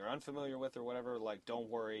reason you're unfamiliar with or whatever, like, don't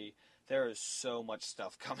worry. There is so much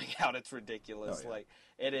stuff coming out. It's ridiculous. Oh, yeah. Like,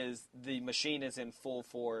 it is, the machine is in full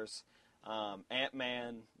force.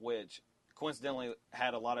 Ant-Man, which coincidentally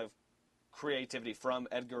had a lot of creativity from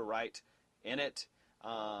Edgar Wright in it,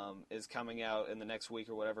 is coming out in the next week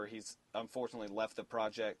or whatever. He's unfortunately left the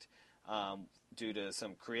project due to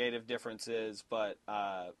some creative differences, but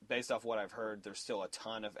based off what I've heard, there's still a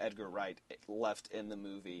ton of Edgar Wright left in the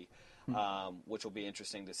movie, which will be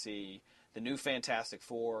interesting to see. The new Fantastic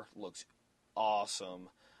Four looks awesome.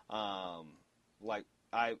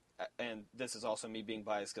 And this is also me being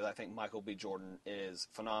biased because I think Michael B. Jordan is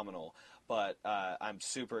phenomenal, but I'm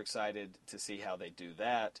super excited to see how they do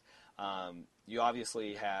that. You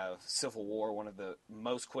obviously have Civil War, one of the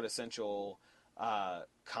most quintessential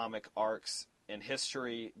comic arcs in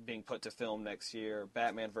history, being put to film next year.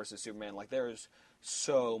 Batman versus Superman. Like, there's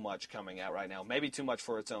so much coming out right now. Maybe too much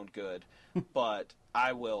for its own good, but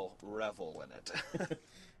I will revel in it.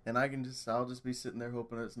 And I'll just be sitting there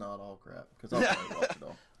hoping it's not all crap, because I'll probably watch it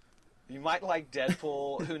all. You might like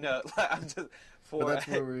Deadpool. Who knows? But that's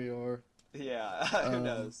where we are. Yeah, who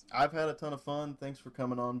knows? I've had a ton of fun. Thanks for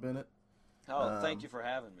coming on, Bennett. Oh, thank you for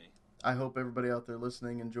having me. I hope everybody out there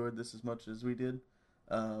listening enjoyed this as much as we did.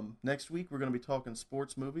 Next week, we're going to be talking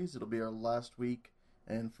sports movies. It'll be our last week,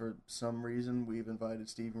 and for some reason, we've invited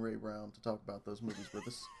Stephen Ray Brown to talk about those movies with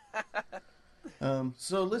us.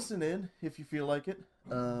 So listen in if you feel like it.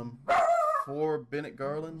 For Bennett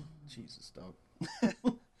Garland, Jesus, dog.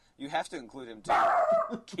 You have to include him too.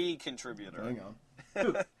 Key contributor. Hang on.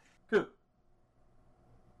 Coop.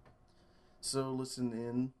 So listen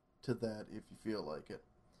in to that if you feel like it.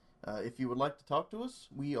 If you would like to talk to us,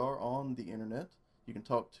 we are on the internet. You can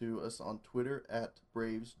talk to us on Twitter at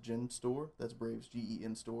Braves Gen Store. That's Braves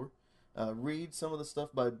GEN Store. Read some of the stuff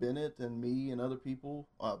by Bennett and me and other people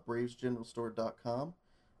at bravesgeneralstore.com.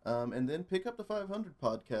 And then pick up the 500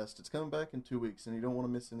 podcast. It's coming back in 2 weeks, and you don't want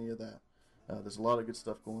to miss any of that. There's a lot of good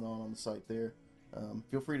stuff going on the site there.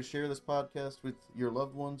 Feel free to share this podcast with your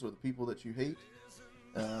loved ones or the people that you hate.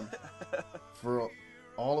 For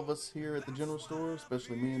all of us here at the General Store,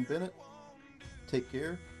 especially me and Bennett, take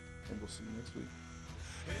care, and we'll see you next week.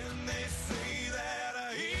 And they say that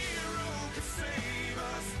a hero can save